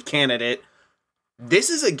MVP candidate, this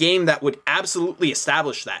is a game that would absolutely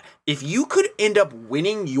establish that. If you could end up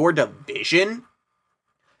winning your division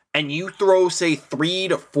and you throw, say, 3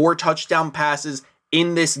 to 4 touchdown passes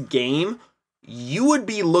in this game, you would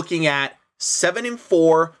be looking at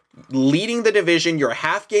 7-4, leading the division. You're a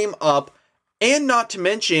half game up, and not to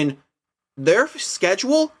mention, their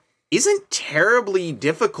schedule isn't terribly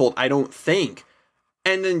difficult, I don't think.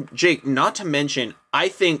 And then, Jake, not to mention, I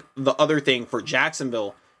think the other thing for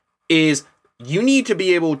Jacksonville is you need to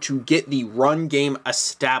be able to get the run game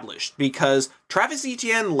established, because Travis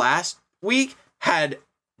Etienne last week had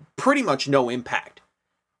pretty much no impact.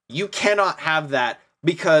 You cannot have that,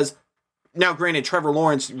 because now granted, Trevor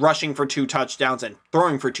Lawrence rushing for 2 touchdowns and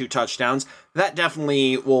throwing for 2 touchdowns, that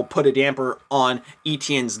definitely will put a damper on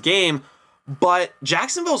Etienne's game, but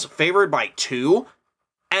Jacksonville's favored by 2,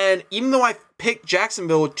 and even though I picked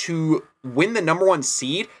Jacksonville to win the number 1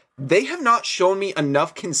 seed, they have not shown me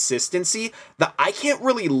enough consistency that I can't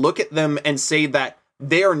really look at them and say that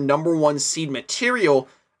they are number 1 seed material,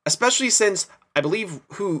 especially since I believe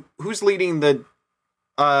who's leading the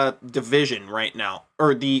division right now,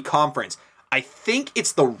 or the conference. I think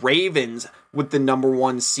it's the Ravens with the number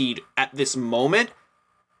 1 seed at this moment.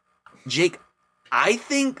 Jake, I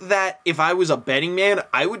think that if I was a betting man,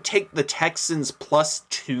 I would take the Texans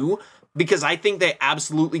 +2, because I think they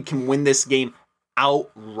absolutely can win this game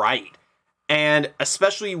outright. And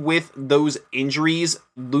especially with those injuries,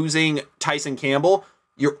 losing Tyson Campbell,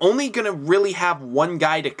 you're only going to really have one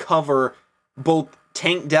guy to cover both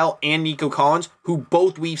Tank Dell and Nico Collins, who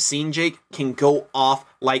both we've seen, Jake, can go off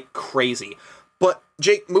like crazy. But,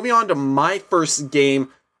 Jake, moving on to my first game,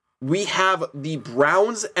 we have the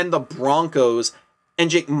Browns and the Broncos. And,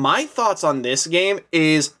 Jake, my thoughts on this game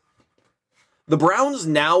is the Browns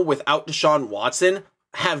now, without Deshaun Watson,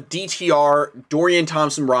 have DTR, Dorian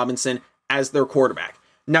Thompson-Robinson, as their quarterback.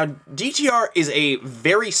 Now, DTR is a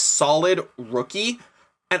very solid rookie,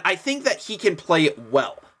 and I think that he can play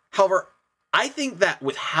well. However, I think that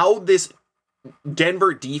with how this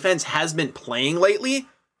Denver defense has been playing lately,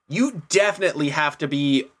 you definitely have to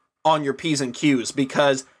be on your P's and Q's,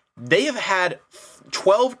 because they have had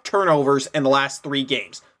 12 turnovers in the last 3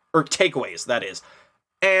 games, or takeaways, that is.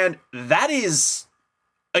 And that is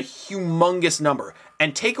a humongous number,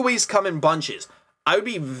 and takeaways come in bunches. I would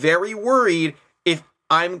be very worried if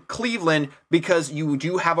I'm Cleveland, because you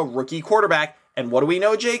do have a rookie quarterback, and what do we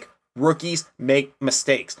know, Jake? Rookies make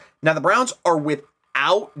mistakes. Now, the Browns are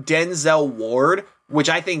without Denzel Ward, which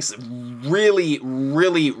I think is really,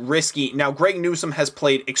 really risky. Now, Greg Newsome has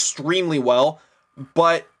played extremely well,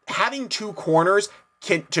 but having 2 corners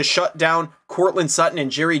to shut down Cortland Sutton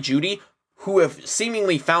and Jerry Jeudy, who have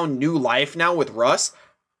seemingly found new life now with Russ,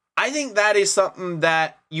 I think that is something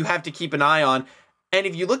that you have to keep an eye on. And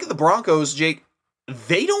if you look at the Broncos, Jake,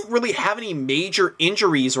 they don't really have any major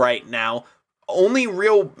injuries right now. Only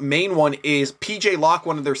real main one is PJ Locke,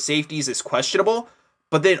 one of their safeties, is questionable.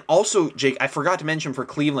 But then also, Jake, I forgot to mention for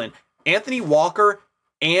Cleveland, Anthony Walker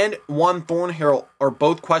and Juan Thornhill are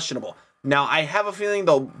both questionable. Now, I have a feeling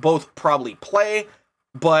they'll both probably play,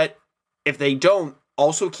 but if they don't,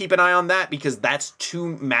 also keep an eye on that, because that's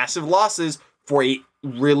 2 massive losses for a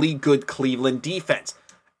really good Cleveland defense.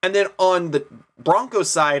 And then on the Broncos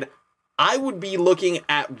side, I would be looking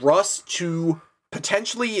at Russ to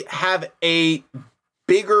potentially have a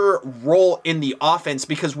bigger role in the offense,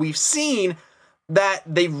 because we've seen that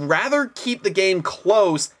they'd rather keep the game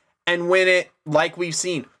close and win it, like we've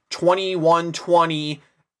seen, 21-20,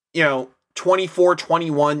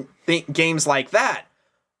 24-21, games like that.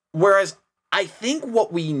 Whereas I think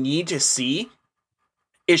what we need to see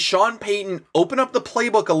is Sean Payton open up the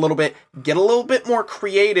playbook a little bit, get a little bit more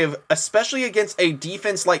creative, especially against a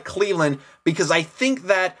defense like Cleveland, because I think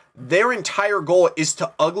that their entire goal is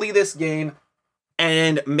to ugly this game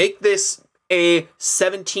and make this a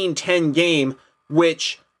 17-10 game,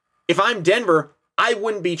 which, if I'm Denver, I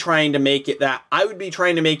wouldn't be trying to make it that. I would be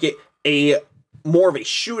trying to make it more of a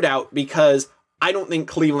shootout, because I don't think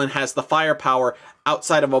Cleveland has the firepower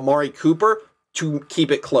outside of Amari Cooper to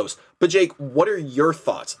keep it close. But Jake, what are your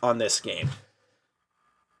thoughts on this game?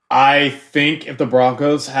 I think if the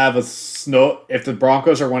Broncos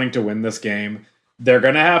are wanting to win this game, they're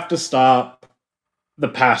going to have to stop the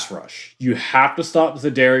pass rush. You have to stop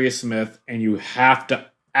Zadarius Smith, and you have to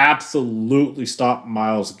absolutely stop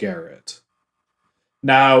Myles Garrett.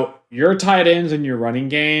 Now, your tight ends and your running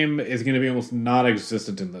game is going to be almost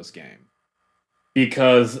non-existent in this game,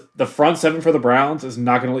 because the front 7 for the Browns is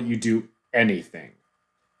not going to let you do anything.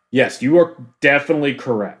 Yes, you are definitely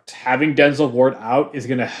correct. Having Denzel Ward out is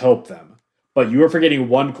going to help them. But you are forgetting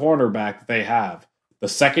one cornerback that they have, the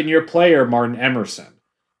second year player, Martin Emerson.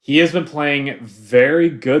 He has been playing very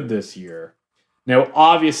good this year. Now,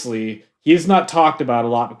 obviously, he's not talked about a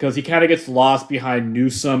lot because he kind of gets lost behind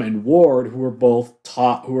Newsome and Ward, who are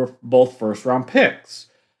both first round picks.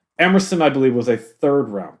 Emerson, I believe, was a third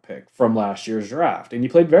round pick from last year's draft, and he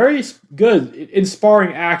played very good in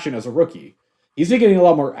sparring action as a rookie. He's been getting a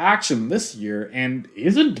lot more action this year, and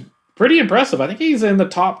he's been pretty impressive. I think he's in the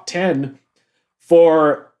top 10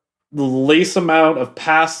 for the least amount of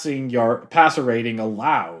passer rating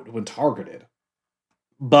allowed when targeted.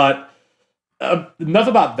 But enough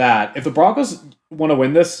about that. If the Broncos want to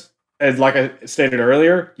win this, as like I stated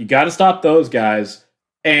earlier, you got to stop those guys.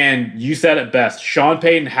 And you said it best. Sean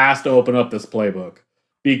Payton has to open up this playbook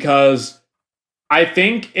because I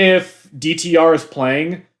think if DTR is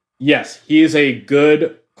playing, yes, he is a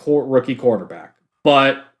good rookie quarterback,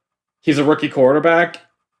 but he's a rookie quarterback.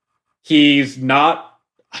 He was not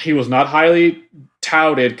highly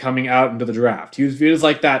touted coming out into the draft. He was viewed as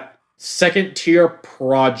like that second tier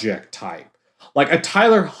project type. Like a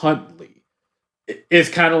Tyler Huntley is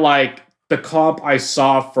kind of like the comp I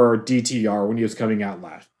saw for DTR when he was coming out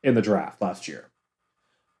in the draft last year.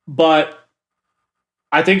 But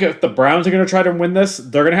I think if the Browns are going to try to win this,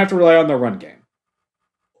 they're going to have to rely on their run game.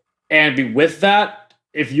 And with that,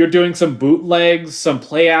 if you're doing some bootlegs, some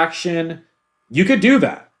play action, you could do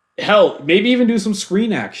that. Hell, maybe even do some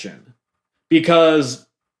screen action. Because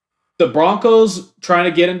the Broncos trying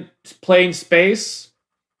to get in playing space,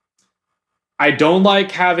 I don't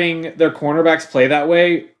like having their cornerbacks play that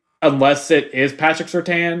way unless it is Patrick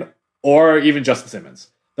Surtain or even Justin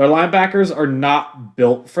Simmons. Their linebackers are not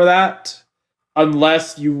built for that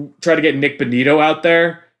unless you try to get Nick Benito out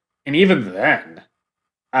there. And even then,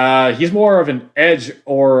 he's more of an edge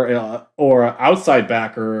or an outside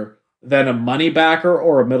backer than a money backer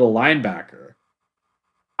or a middle linebacker.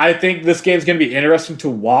 I think this game is going to be interesting to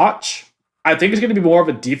watch. I think it's going to be more of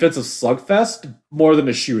a defensive slugfest more than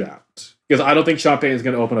a shootout. Because I don't think Sean Payton is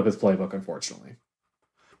going to open up his playbook, unfortunately.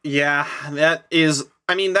 Yeah,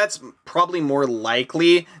 that's probably more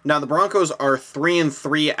likely. Now, the Broncos are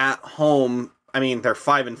 3-3 at home. I mean, they're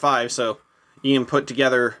 5-5, so you can put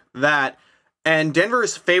together that. And Denver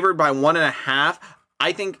is favored by 1.5.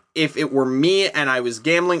 I think if it were me and I was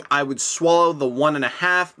gambling, I would swallow the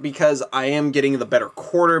 1.5 because I am getting the better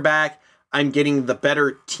quarterback. I'm getting the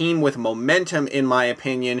better team with momentum, in my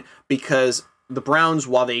opinion, because the Browns,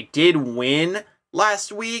 while they did win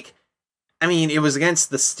last week, I mean, it was against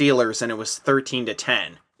the Steelers and it was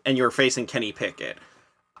 13-10, and you were facing Kenny Pickett.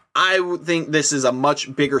 I would think this is a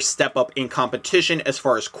much bigger step up in competition as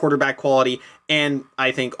far as quarterback quality, and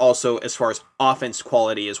I think also as far as offense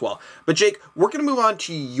quality as well. But Jake, we're going to move on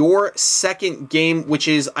to your second game, which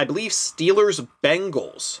is, I believe,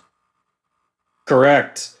 Steelers-Bengals.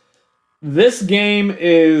 Correct. This game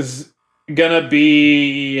is going to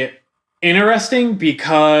be interesting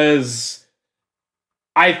because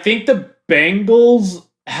I think the Bengals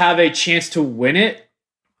have a chance to win it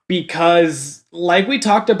because, like we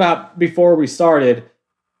talked about before we started,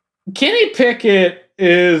 Kenny Pickett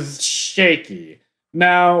is shaky.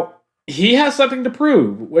 Now, he has something to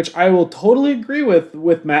prove, which I will totally agree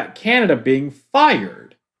with Matt Canada being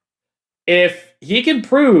fired. If he can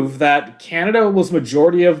prove that Canada was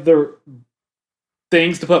majority of the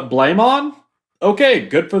things to put blame on, okay,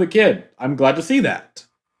 good for the kid. I'm glad to see that.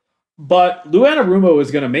 But Lou Anarumo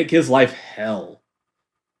is going to make his life hell.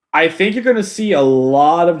 I think you're going to see a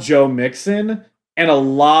lot of Joe Mixon and a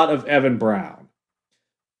lot of Evan Brown.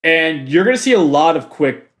 And you're going to see a lot of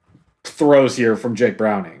quick throws here from Jake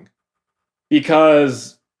Browning.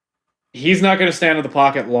 Because he's not going to stand in the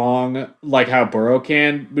pocket long like how Burrow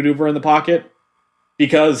can maneuver in the pocket.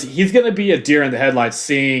 Because he's going to be a deer in the headlights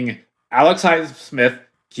seeing Alex Highsmith,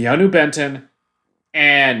 Keanu Benton,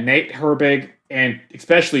 and Nate Herbig, and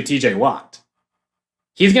especially TJ Watt.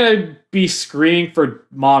 He's going to be screaming for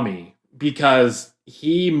mommy because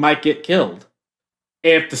he might get killed.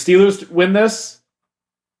 If the Steelers win this,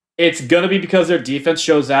 it's going to be because their defense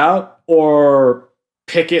shows out, or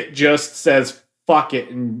Pickett just says fuck it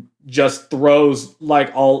and just throws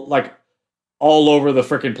all over the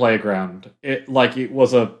freaking playground, like it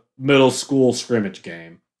was a middle school scrimmage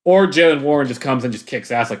game. Or Jaylen Warren just comes and just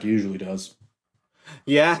kicks ass like he usually does.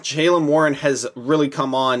 Yeah, Jaylen Warren has really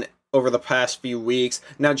come on over the past few weeks.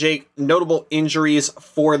 Now, Jake, notable injuries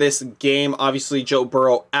for this game. Obviously, Joe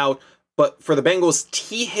Burrow out. But for the Bengals,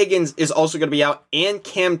 T. Higgins is also going to be out. And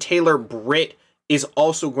Cam Taylor-Britt is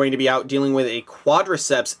also going to be out dealing with a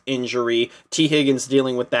quadriceps injury. T. Higgins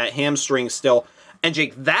dealing with that hamstring still. And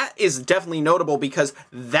Jake, that is definitely notable because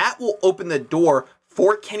that will open the door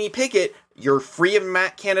for Kenny Pickett. You're free of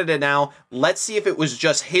Matt Canada now. Let's see if it was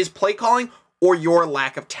just his play calling or your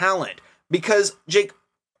lack of talent. Because, Jake,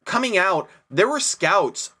 coming out, there were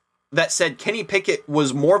scouts that said Kenny Pickett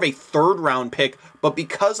was more of a third-round pick, but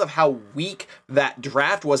because of how weak that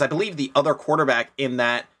draft was, I believe the other quarterback in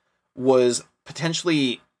that was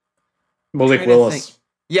potentially Malik Willis.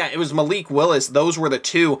 Yeah, it was Malik Willis. Those were the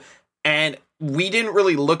two. And we didn't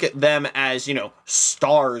really look at them as,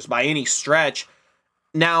 stars by any stretch.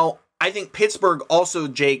 Now, I think Pittsburgh also,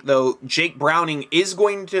 Jake Browning is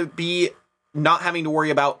going to be not having to worry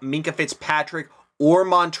about Minkah Fitzpatrick or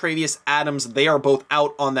Montravius Adams. They are both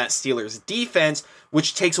out on that Steelers defense,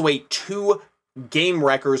 which takes away 2 game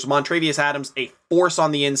wreckers. Montravius Adams, a force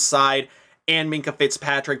on the inside, and Minkah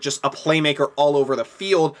Fitzpatrick, just a playmaker all over the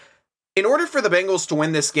field. In order for the Bengals to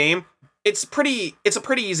win this game, it's a pretty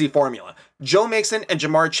easy formula. Joe Mixon and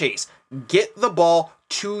Jamar Chase, get the ball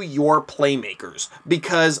to your playmakers,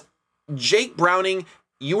 because Jake Browning,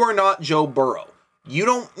 you are not Joe Burrow. You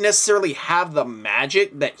don't necessarily have the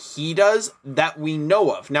magic that he does that we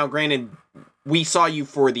know of. Now, granted, we saw you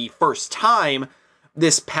for the first time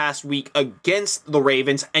this past week against the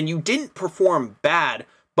Ravens, and you didn't perform bad,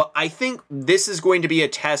 but I think this is going to be a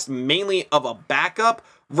test mainly of a backup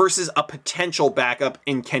versus a potential backup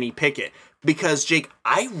in Kenny Pickett. Because, Jake,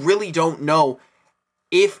 I really don't know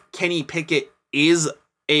if Kenny Pickett is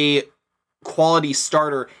a quality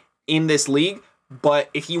starter in this league, but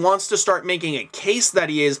if he wants to start making a case that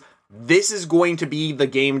he is, this is going to be the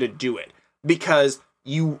game to do it. Because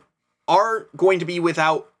you are going to be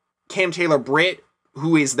without Cam Taylor-Britt,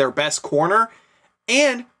 who is their best corner,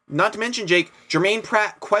 and not to mention, Jake, Jermaine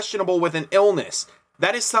Pratt questionable with an illness.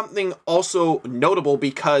 That is something also notable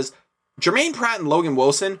because Jermaine Pratt and Logan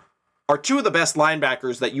Wilson are 2 of the best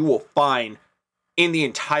linebackers that you will find in the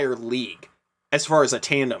entire league as far as a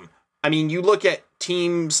tandem. I mean, you look at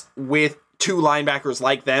teams with 2 linebackers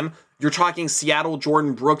like them, you're talking Seattle,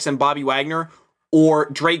 Jordan Brooks and Bobby Wagner, or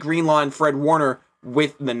Dre Greenlaw and Fred Warner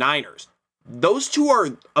with the Niners. Those 2 are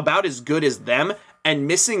about as good as them, and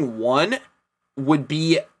missing one would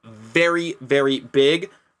be very, very big.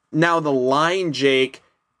 Now, the line, Jake,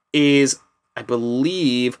 is, I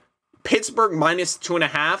believe, Pittsburgh minus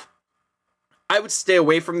 2.5. I would stay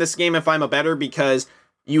away from this game if I'm a bettor because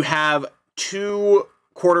you have 2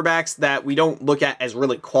 quarterbacks that we don't look at as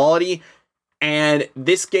really quality, and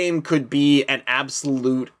this game could be an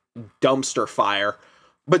absolute dumpster fire.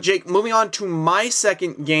 But, Jake, moving on to my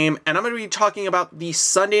second game, and I'm going to be talking about the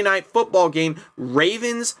Sunday Night Football game,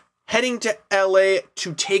 Ravens heading to LA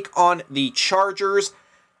to take on the Chargers.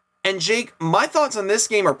 And Jake, my thoughts on this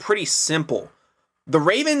game are pretty simple. The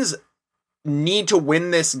Ravens need to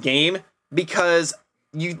win this game because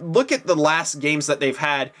you look at the last games that they've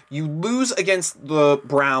had, you lose against the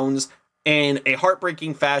Browns in a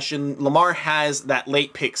heartbreaking fashion. Lamar has that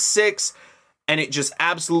late pick 6, and it just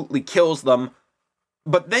absolutely kills them.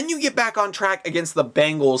 But then you get back on track against the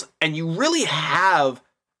Bengals, and you really have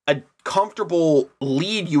a comfortable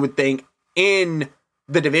lead, you would think, in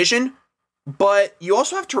the division. But you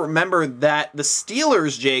also have to remember that the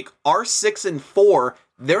Steelers, Jake, are 6-4.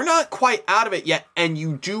 They're not quite out of it yet, and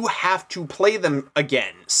you do have to play them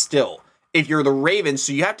again still if you're the Ravens.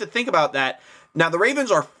 So you have to think about that. Now, the Ravens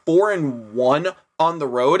are 4-1 on the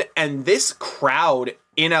road, and this crowd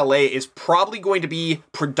in LA is probably going to be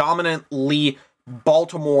predominantly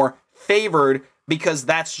Baltimore favored because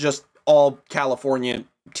that's just all California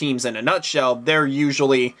teams in a nutshell. They're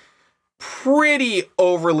usually pretty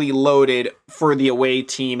overly loaded for the away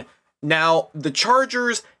team. Now, the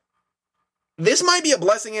Chargers, this might be a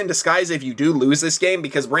blessing in disguise if you do lose this game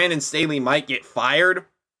because Brandon Staley might get fired.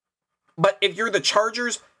 But if you're the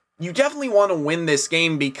Chargers, you definitely want to win this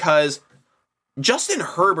game because Justin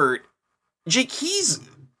Herbert, Jake, he's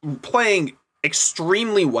playing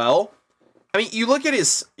extremely well. I mean, you look at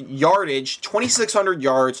his yardage, 2,600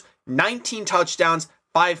 yards, 19 touchdowns,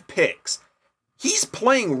 5 picks. He's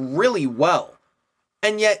playing really well.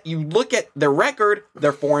 And yet you look at their record,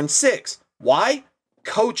 they're 4-6. Why?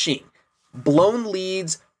 Coaching, blown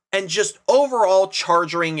leads, and just overall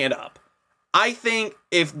charging it up. I think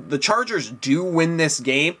if the Chargers do win this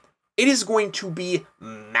game, it is going to be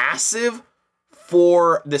massive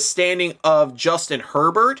for the standing of Justin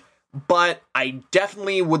Herbert, but I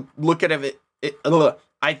definitely would look at it.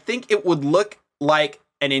 I think it would look like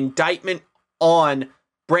an indictment on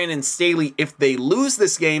Brandon Staley if they lose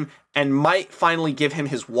this game and might finally give him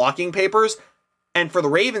his walking papers. And for the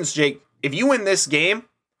Ravens, Jake, if you win this game,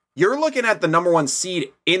 you're looking at the number 1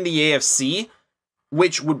 seed in the AFC.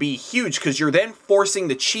 which would be huge because you're then forcing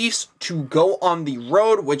the Chiefs to go on the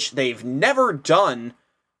road, which they've never done.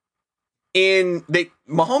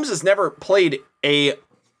 Mahomes has never played a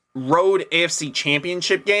road AFC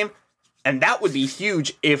championship game, and that would be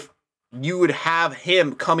huge if you would have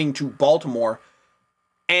him coming to Baltimore.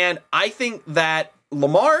 And I think that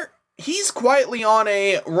Lamar, he's quietly on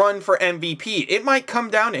a run for MVP. It might come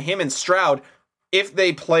down to him and Stroud if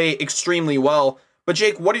they play extremely well. But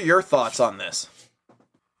Jake, what are your thoughts on this?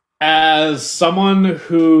 As someone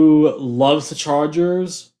who loves the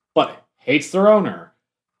Chargers but hates their owner,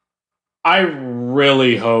 I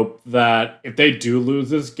really hope that if they do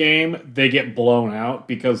lose this game, they get blown out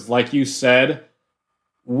because, like you said,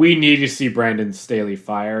 we need to see Brandon Staley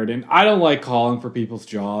fired. And I don't like calling for people's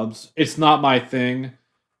jobs. It's not my thing.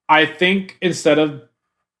 I think instead of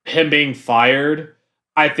him being fired,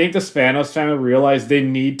 I think the Spanos family realized they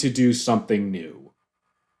need to do something new.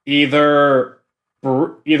 Either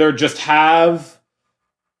just have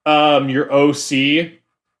your OC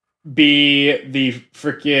be the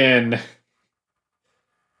freaking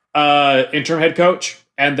interim head coach,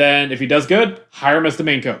 and then if he does good, hire him as the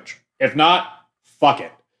main coach. If not, fuck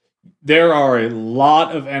it. There are a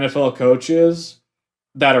lot of NFL coaches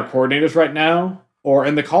that are coordinators right now or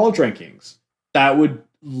in the college rankings that would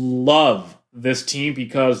love this team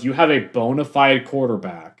because you have a bona fide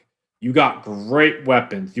quarterback. You got great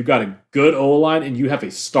weapons. You got a good O-line, and you have a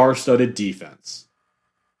star-studded defense.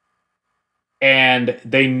 And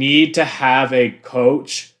they need to have a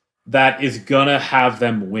coach that is going to have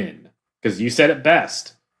them win. Because you said it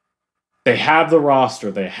best. They have the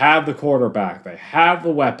roster. They have the quarterback. They have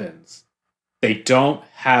the weapons. They don't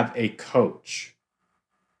have a coach.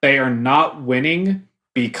 They are not winning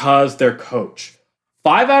because their coach.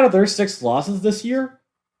 5 out of their 6 losses this year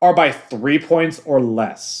are by 3 points or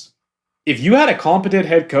less. If you had a competent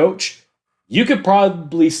head coach, you could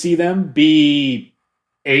probably see them be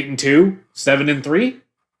 8-2, 7-3.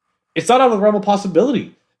 It's not out of the realm of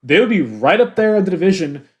possibility. They would be right up there in the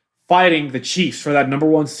division fighting the Chiefs for that number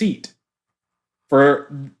 1 seat.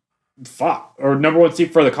 Or number 1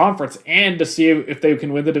 seat for the conference and to see if they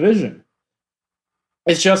can win the division.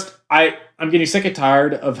 It's just, I'm getting sick and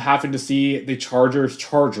tired of having to see the Chargers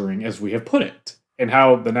chargering, as we have put it, and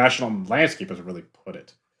how the national landscape has really put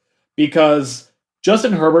it. Because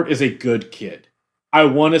Justin Herbert is a good kid. I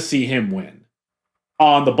want to see him win.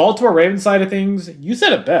 On the Baltimore Ravens side of things, you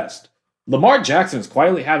said it best. Lamar Jackson is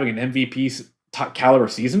quietly having an MVP caliber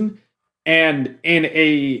season, and in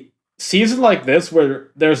a season like this where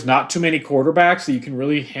there's not too many quarterbacks that you can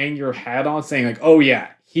really hang your hat on saying like, oh yeah,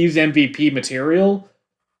 he's MVP material.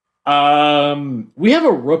 We have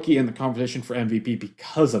a rookie in the conversation for MVP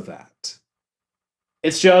because of that.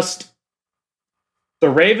 It's just the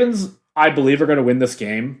Ravens, I believe, are going to win this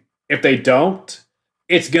game. If they don't,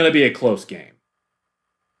 it's going to be a close game.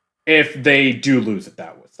 If they do lose it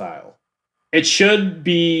that style, it should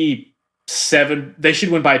be 7. They should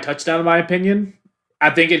win by a touchdown, in my opinion.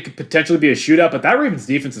 I think it could potentially be a shootout, but that Ravens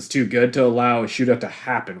defense is too good to allow a shootout to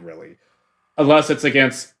happen, really. Unless it's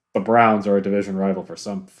against the Browns or a division rival for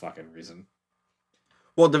some fucking reason.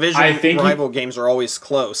 Well, division rival games are always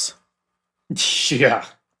close. Yeah.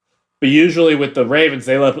 But usually with the Ravens,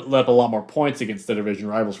 they let up a lot more points against the division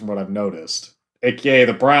rivals from what I've noticed. AKA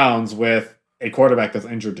the Browns with a quarterback that's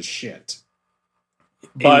injured to shit.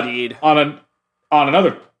 But Indeed. On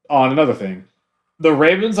another thing, the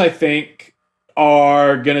Ravens, I think,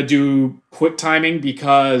 are gonna do quick timing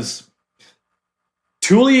because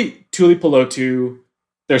Tuli Pelotu,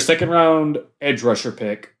 their second round edge rusher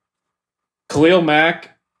pick, Khalil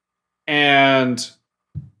Mack, and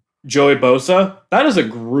Joey Bosa. That is a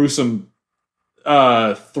gruesome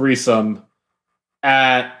threesome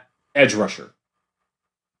at edge rusher.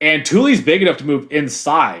 And Tuli's big enough to move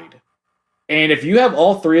inside. And if you have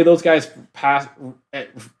all 3 of those guys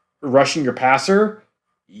rushing your passer,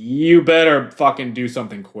 you better fucking do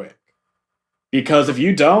something quick. Because if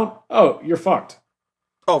you don't, you're fucked.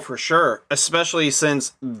 Oh, for sure. Especially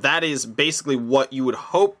since that is basically what you would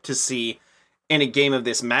hope to see in a game of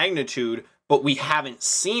this magnitude, but we haven't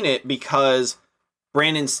seen it because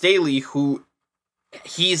Brandon Staley,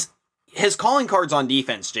 his calling cards on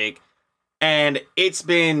defense, Jake, and it's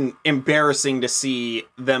been embarrassing to see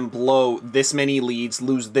them blow this many leads,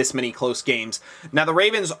 lose this many close games. Now, the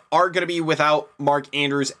Ravens are going to be without Mark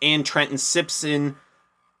Andrews and Trenton Simpson,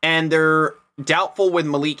 and they're doubtful with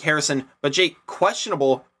Malik Harrison, but Jake,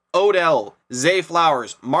 questionable Odell, Zay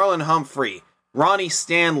Flowers, Marlon Humphrey, Ronnie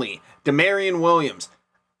Stanley, Demarion Williams.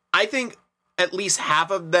 I think at least half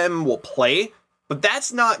of them will play, but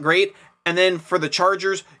that's not great. And then for the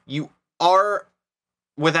Chargers, you are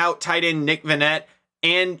without tight end Nick Vannett,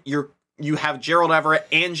 and you have Gerald Everett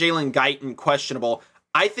and Jalen Guyton questionable.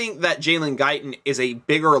 I think that Jalen Guyton is a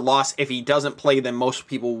bigger loss if he doesn't play than most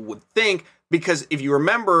people would think, because if you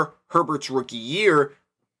remember Herbert's rookie year,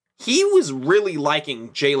 he was really liking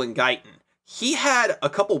Jalen Guyton. He had a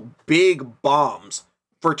couple big bombs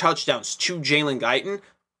for touchdowns to Jalen Guyton.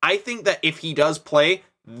 I think that if he does play,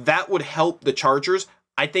 that would help the Chargers.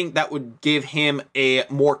 I think that would give him a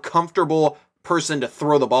more comfortable person to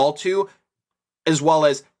throw the ball to, as well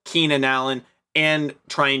as Keenan Allen, and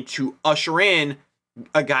trying to usher in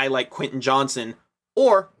a guy like Quentin Johnson.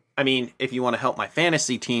 Or, I mean, if you want to help my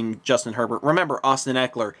fantasy team, Justin Herbert, remember Austin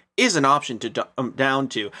Eckler is an option to down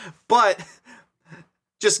to. But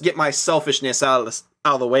just get my selfishness out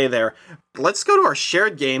of the way there. Let's go to our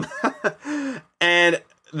shared game. And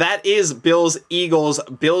that is Bills-Eagles.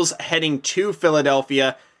 Bills heading to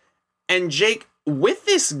Philadelphia. And Jake, with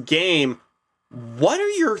this game, what are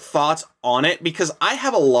your thoughts on it? Because I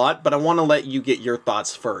have a lot, but I want to let you get your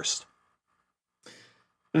thoughts first.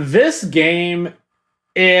 This game,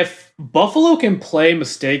 if Buffalo can play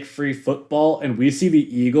mistake-free football and we see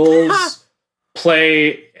the Eagles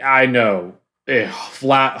play, I know,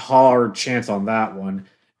 flat, hard chance on that one,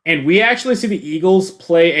 and we actually see the Eagles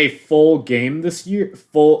play a full game this year,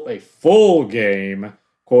 a full game,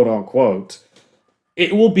 quote unquote,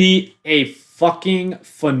 it will be a fucking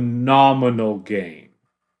phenomenal game.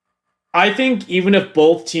 I think even if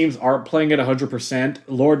both teams aren't playing at 100%,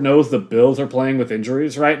 Lord knows the Bills are playing with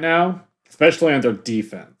injuries right now, especially on their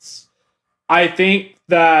defense. I think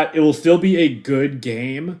that it will still be a good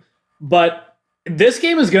game, but this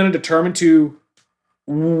game is going to determine to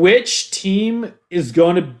which team is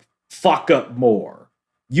going to fuck up more.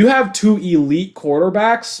 You have two elite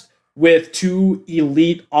quarterbacks with two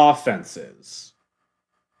elite offenses.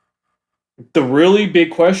 The really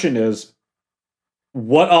big question is,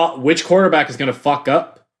 which quarterback is going to fuck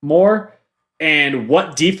up more, and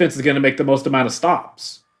what defense is going to make the most amount of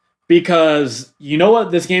stops? Because you know what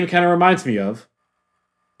this game kind of reminds me of?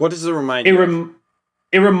 What does it remind you of?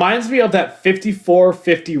 It reminds me of that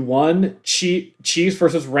 54-51 Chiefs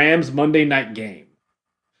versus Rams Monday night game.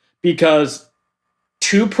 Because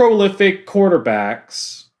two prolific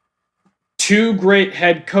quarterbacks, two great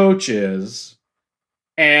head coaches,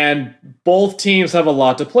 and both teams have a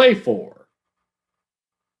lot to play for.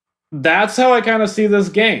 That's how I kind of see this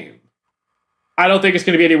game. I don't think it's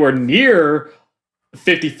going to be anywhere near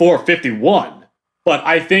 54-51, but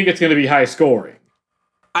I think it's going to be high scoring.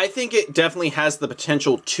 I think it definitely has the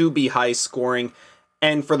potential to be high scoring,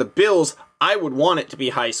 and for the Bills, I would want it to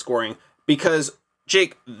be high scoring because,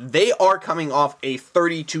 Jake, they are coming off a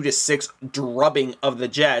 32-6 drubbing of the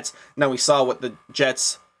Jets. Now, we saw what the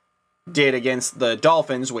Jets did against the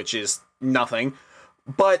Dolphins, which is nothing.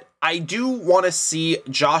 But I do want to see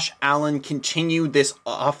Josh Allen continue this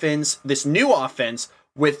offense, this new offense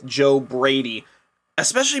with Joe Brady.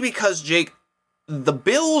 Especially because, Jake, the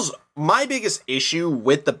Bills, my biggest issue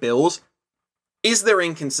with the Bills is their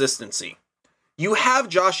inconsistency. You have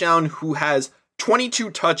Josh Allen who has 22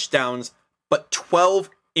 touchdowns, but 12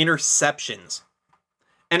 interceptions.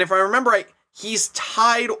 And if I remember right, he's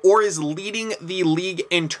tied or is leading the league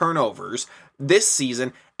in turnovers this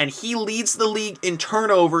season, and he leads the league in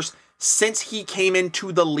turnovers since he came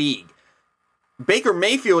into the league. Baker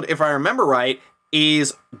Mayfield, if I remember right,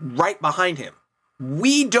 is right behind him.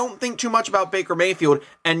 We don't think too much about Baker Mayfield,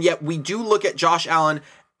 and yet we do look at Josh Allen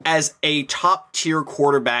as a top-tier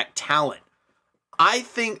quarterback talent. I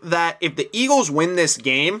think that if the Eagles win this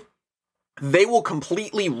game, they will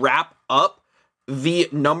completely wrap up the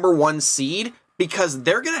number one seed because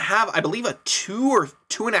they're going to have, I believe, a 2 or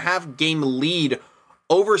 2.5 game lead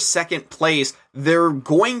over second place. They're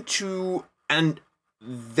going to, I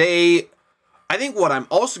think what I'm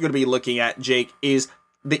also going to be looking at, Jake, is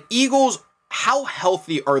the Eagles, how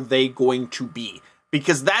healthy are they going to be?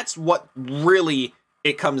 Because that's what really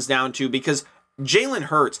it comes down to, because Jalen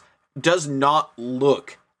Hurts does not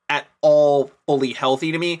look at all fully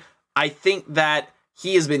healthy to me. I think that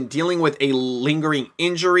he has been dealing with a lingering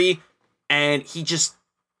injury, and he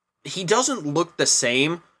doesn't look the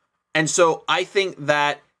same. And so I think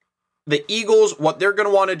that the Eagles, what they're going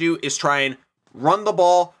to want to do is try and run the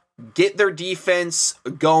ball, get their defense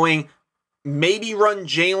going, maybe run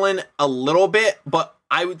Jalen a little bit, but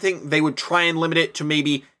I would think they would try and limit it to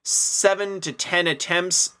maybe 7 to 10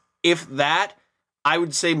 attempts, if that. I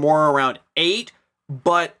would say more around 8,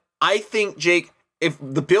 but I think, Jake, if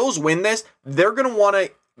the Bills win this, they're going to want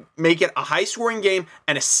to make it a high-scoring game,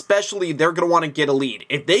 and especially they're going to want to get a lead.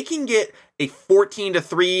 If they can get a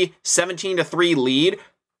 14-3, 17-3 lead,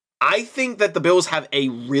 I think that the Bills have a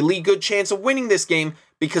really good chance of winning this game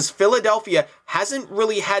because Philadelphia hasn't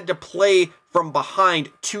really had to play from behind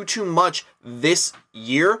too much this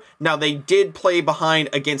year. Now, they did play behind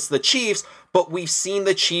against the Chiefs, but we've seen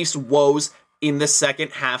the Chiefs' woes in the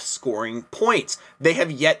second half scoring points. They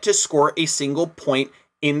have yet to score a single point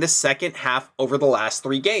in the second half over the last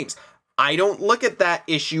 3 games. I don't look at that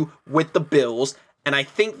issue with the Bills, and I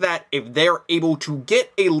think that if they're able to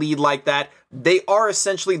get a lead like that, they are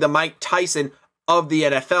essentially the Mike Tyson of the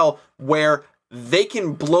NFL, where they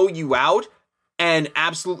can blow you out and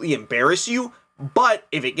absolutely embarrass you. But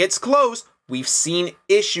if it gets close, we've seen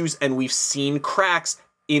issues and we've seen cracks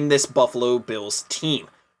in this Buffalo Bills team,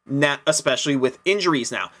 now, especially with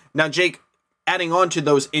injuries now. Now, Jake, adding on to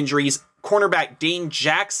those injuries, cornerback Dane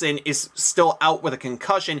Jackson is still out with a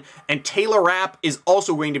concussion, and Taylor Rapp is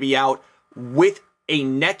also going to be out with a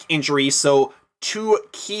neck injury. So 2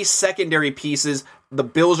 key secondary pieces the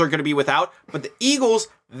Bills are going to be without. But the Eagles,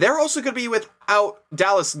 they're also going to be without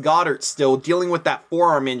Dallas Goedert still, dealing with that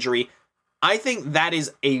forearm injury. I think that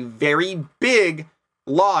is a very big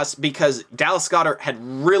loss because Dallas Goedert had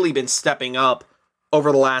really been stepping up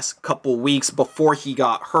over the last couple weeks before he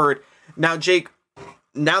got hurt. Now, Jake,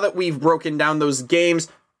 now that we've broken down those games,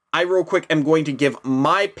 I real quick am going to give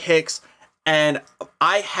my picks, and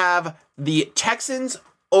I have the Texans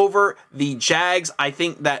over the Jags. I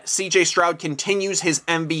think that CJ Stroud continues his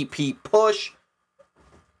MVP push.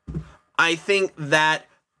 I think that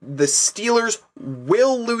the Steelers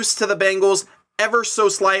will lose to the Bengals ever so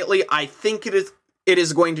slightly. I think it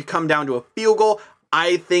is going to come down to a field goal.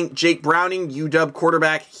 I think Jake Browning, UW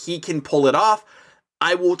quarterback, he can pull it off.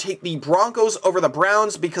 I will take the Broncos over the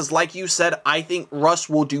Browns because, like you said, I think Russ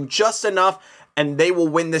will do just enough and they will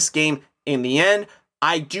win this game in the end.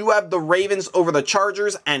 I do have the Ravens over the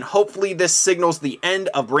Chargers, and hopefully this signals the end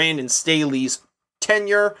of Brandon Staley's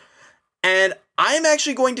tenure. And I'm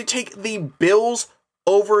actually going to take the Bills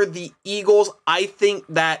over the Eagles. I think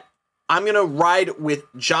that I'm going to ride with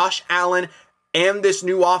Josh Allen and this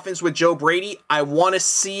new offense with Joe Brady. I want to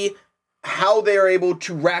see how they're able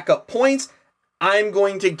to rack up points. I'm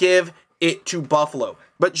going to give it to Buffalo.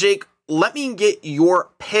 But Jake, let me get your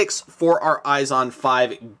picks for our Eyes on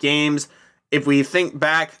 5 games. If we think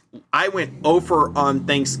back, I went 0 on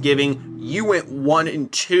Thanksgiving. You went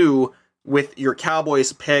 1-2 with your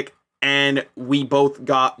Cowboys pick, and we both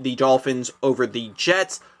got the Dolphins over the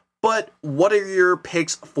Jets. But what are your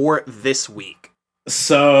picks for this week?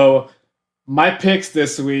 So, my picks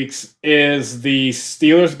this week is the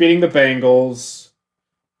Steelers beating the Bengals.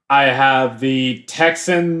 I have the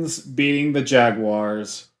Texans beating the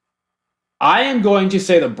Jaguars. I am going to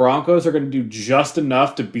say the Broncos are going to do just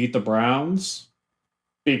enough to beat the Browns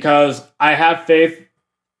because I have faith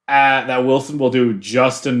that Wilson will do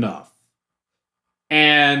just enough.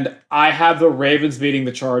 And I have the Ravens beating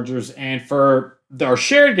the Chargers. And for our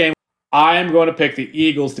shared game, I am going to pick the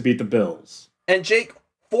Eagles to beat the Bills. And Jake,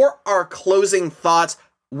 for our closing thoughts,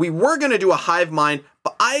 we were going to do a hive mind,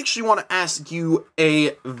 but I actually want to ask you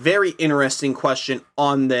a very interesting question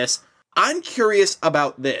on this. I'm curious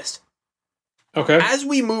about this. Okay. As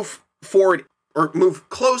we move forward or move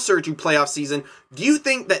closer to playoff season, do you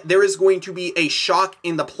think that there is going to be a shock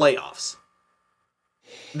in the playoffs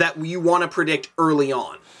that you want to predict early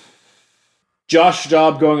on? Josh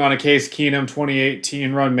Dobbs going on a Case Keenum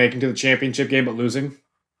 2018 run, making to the championship game but losing?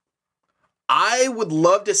 I would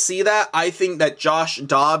love to see that. I think that Josh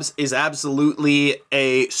Dobbs is absolutely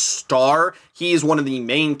a star. He is one of the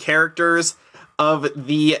main characters of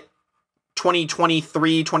the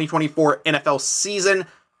 2023-2024 NFL season.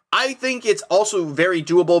 I think it's also very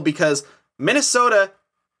doable because Minnesota,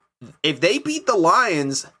 if they beat the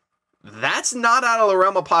Lions, that's not out of the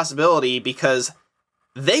realm of possibility because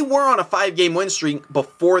they were on a 5-game win streak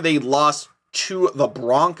before they lost to the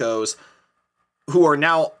Broncos, who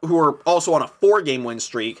are also on a 4-game win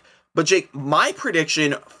streak. But Jake, my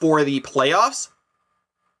prediction for the playoffs,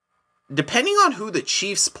 depending on who the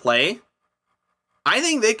Chiefs play, I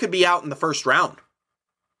think they could be out in the first round.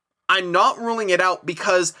 I'm not ruling it out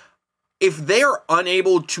because if they're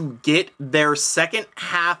unable to get their second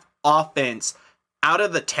half offense out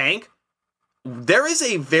of the tank, there is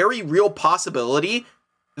a very real possibility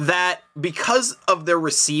that because of their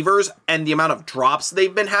receivers and the amount of drops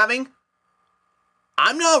they've been having,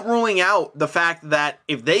 I'm not ruling out the fact that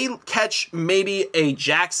if they catch maybe a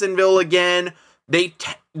Jacksonville again, they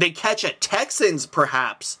catch a Texans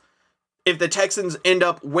perhaps. If the Texans end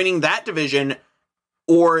up winning that division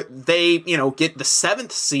or they, get the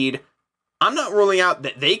 7th seed, I'm not ruling out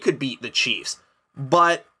that they could beat the Chiefs.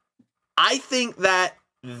 But I think that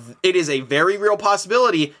it is a very real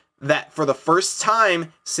possibility that for the first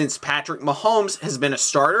time since Patrick Mahomes has been a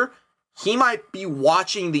starter, he might be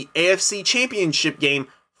watching the AFC Championship game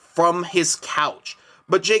from his couch.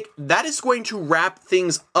 But Jake, that is going to wrap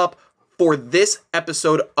things up for this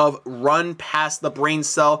episode of Run Past the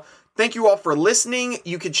Braincell. Thank you all for listening.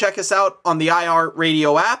 You can check us out on the iHeart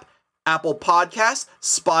Radio app, Apple Podcasts,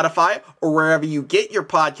 Spotify, or wherever you get your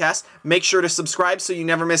podcasts. Make sure to subscribe so you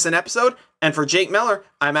never miss an episode. And for Jake Miller,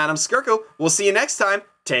 I'm Adam Skirko. We'll see you next time.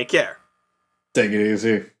 Take care. Take it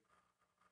easy.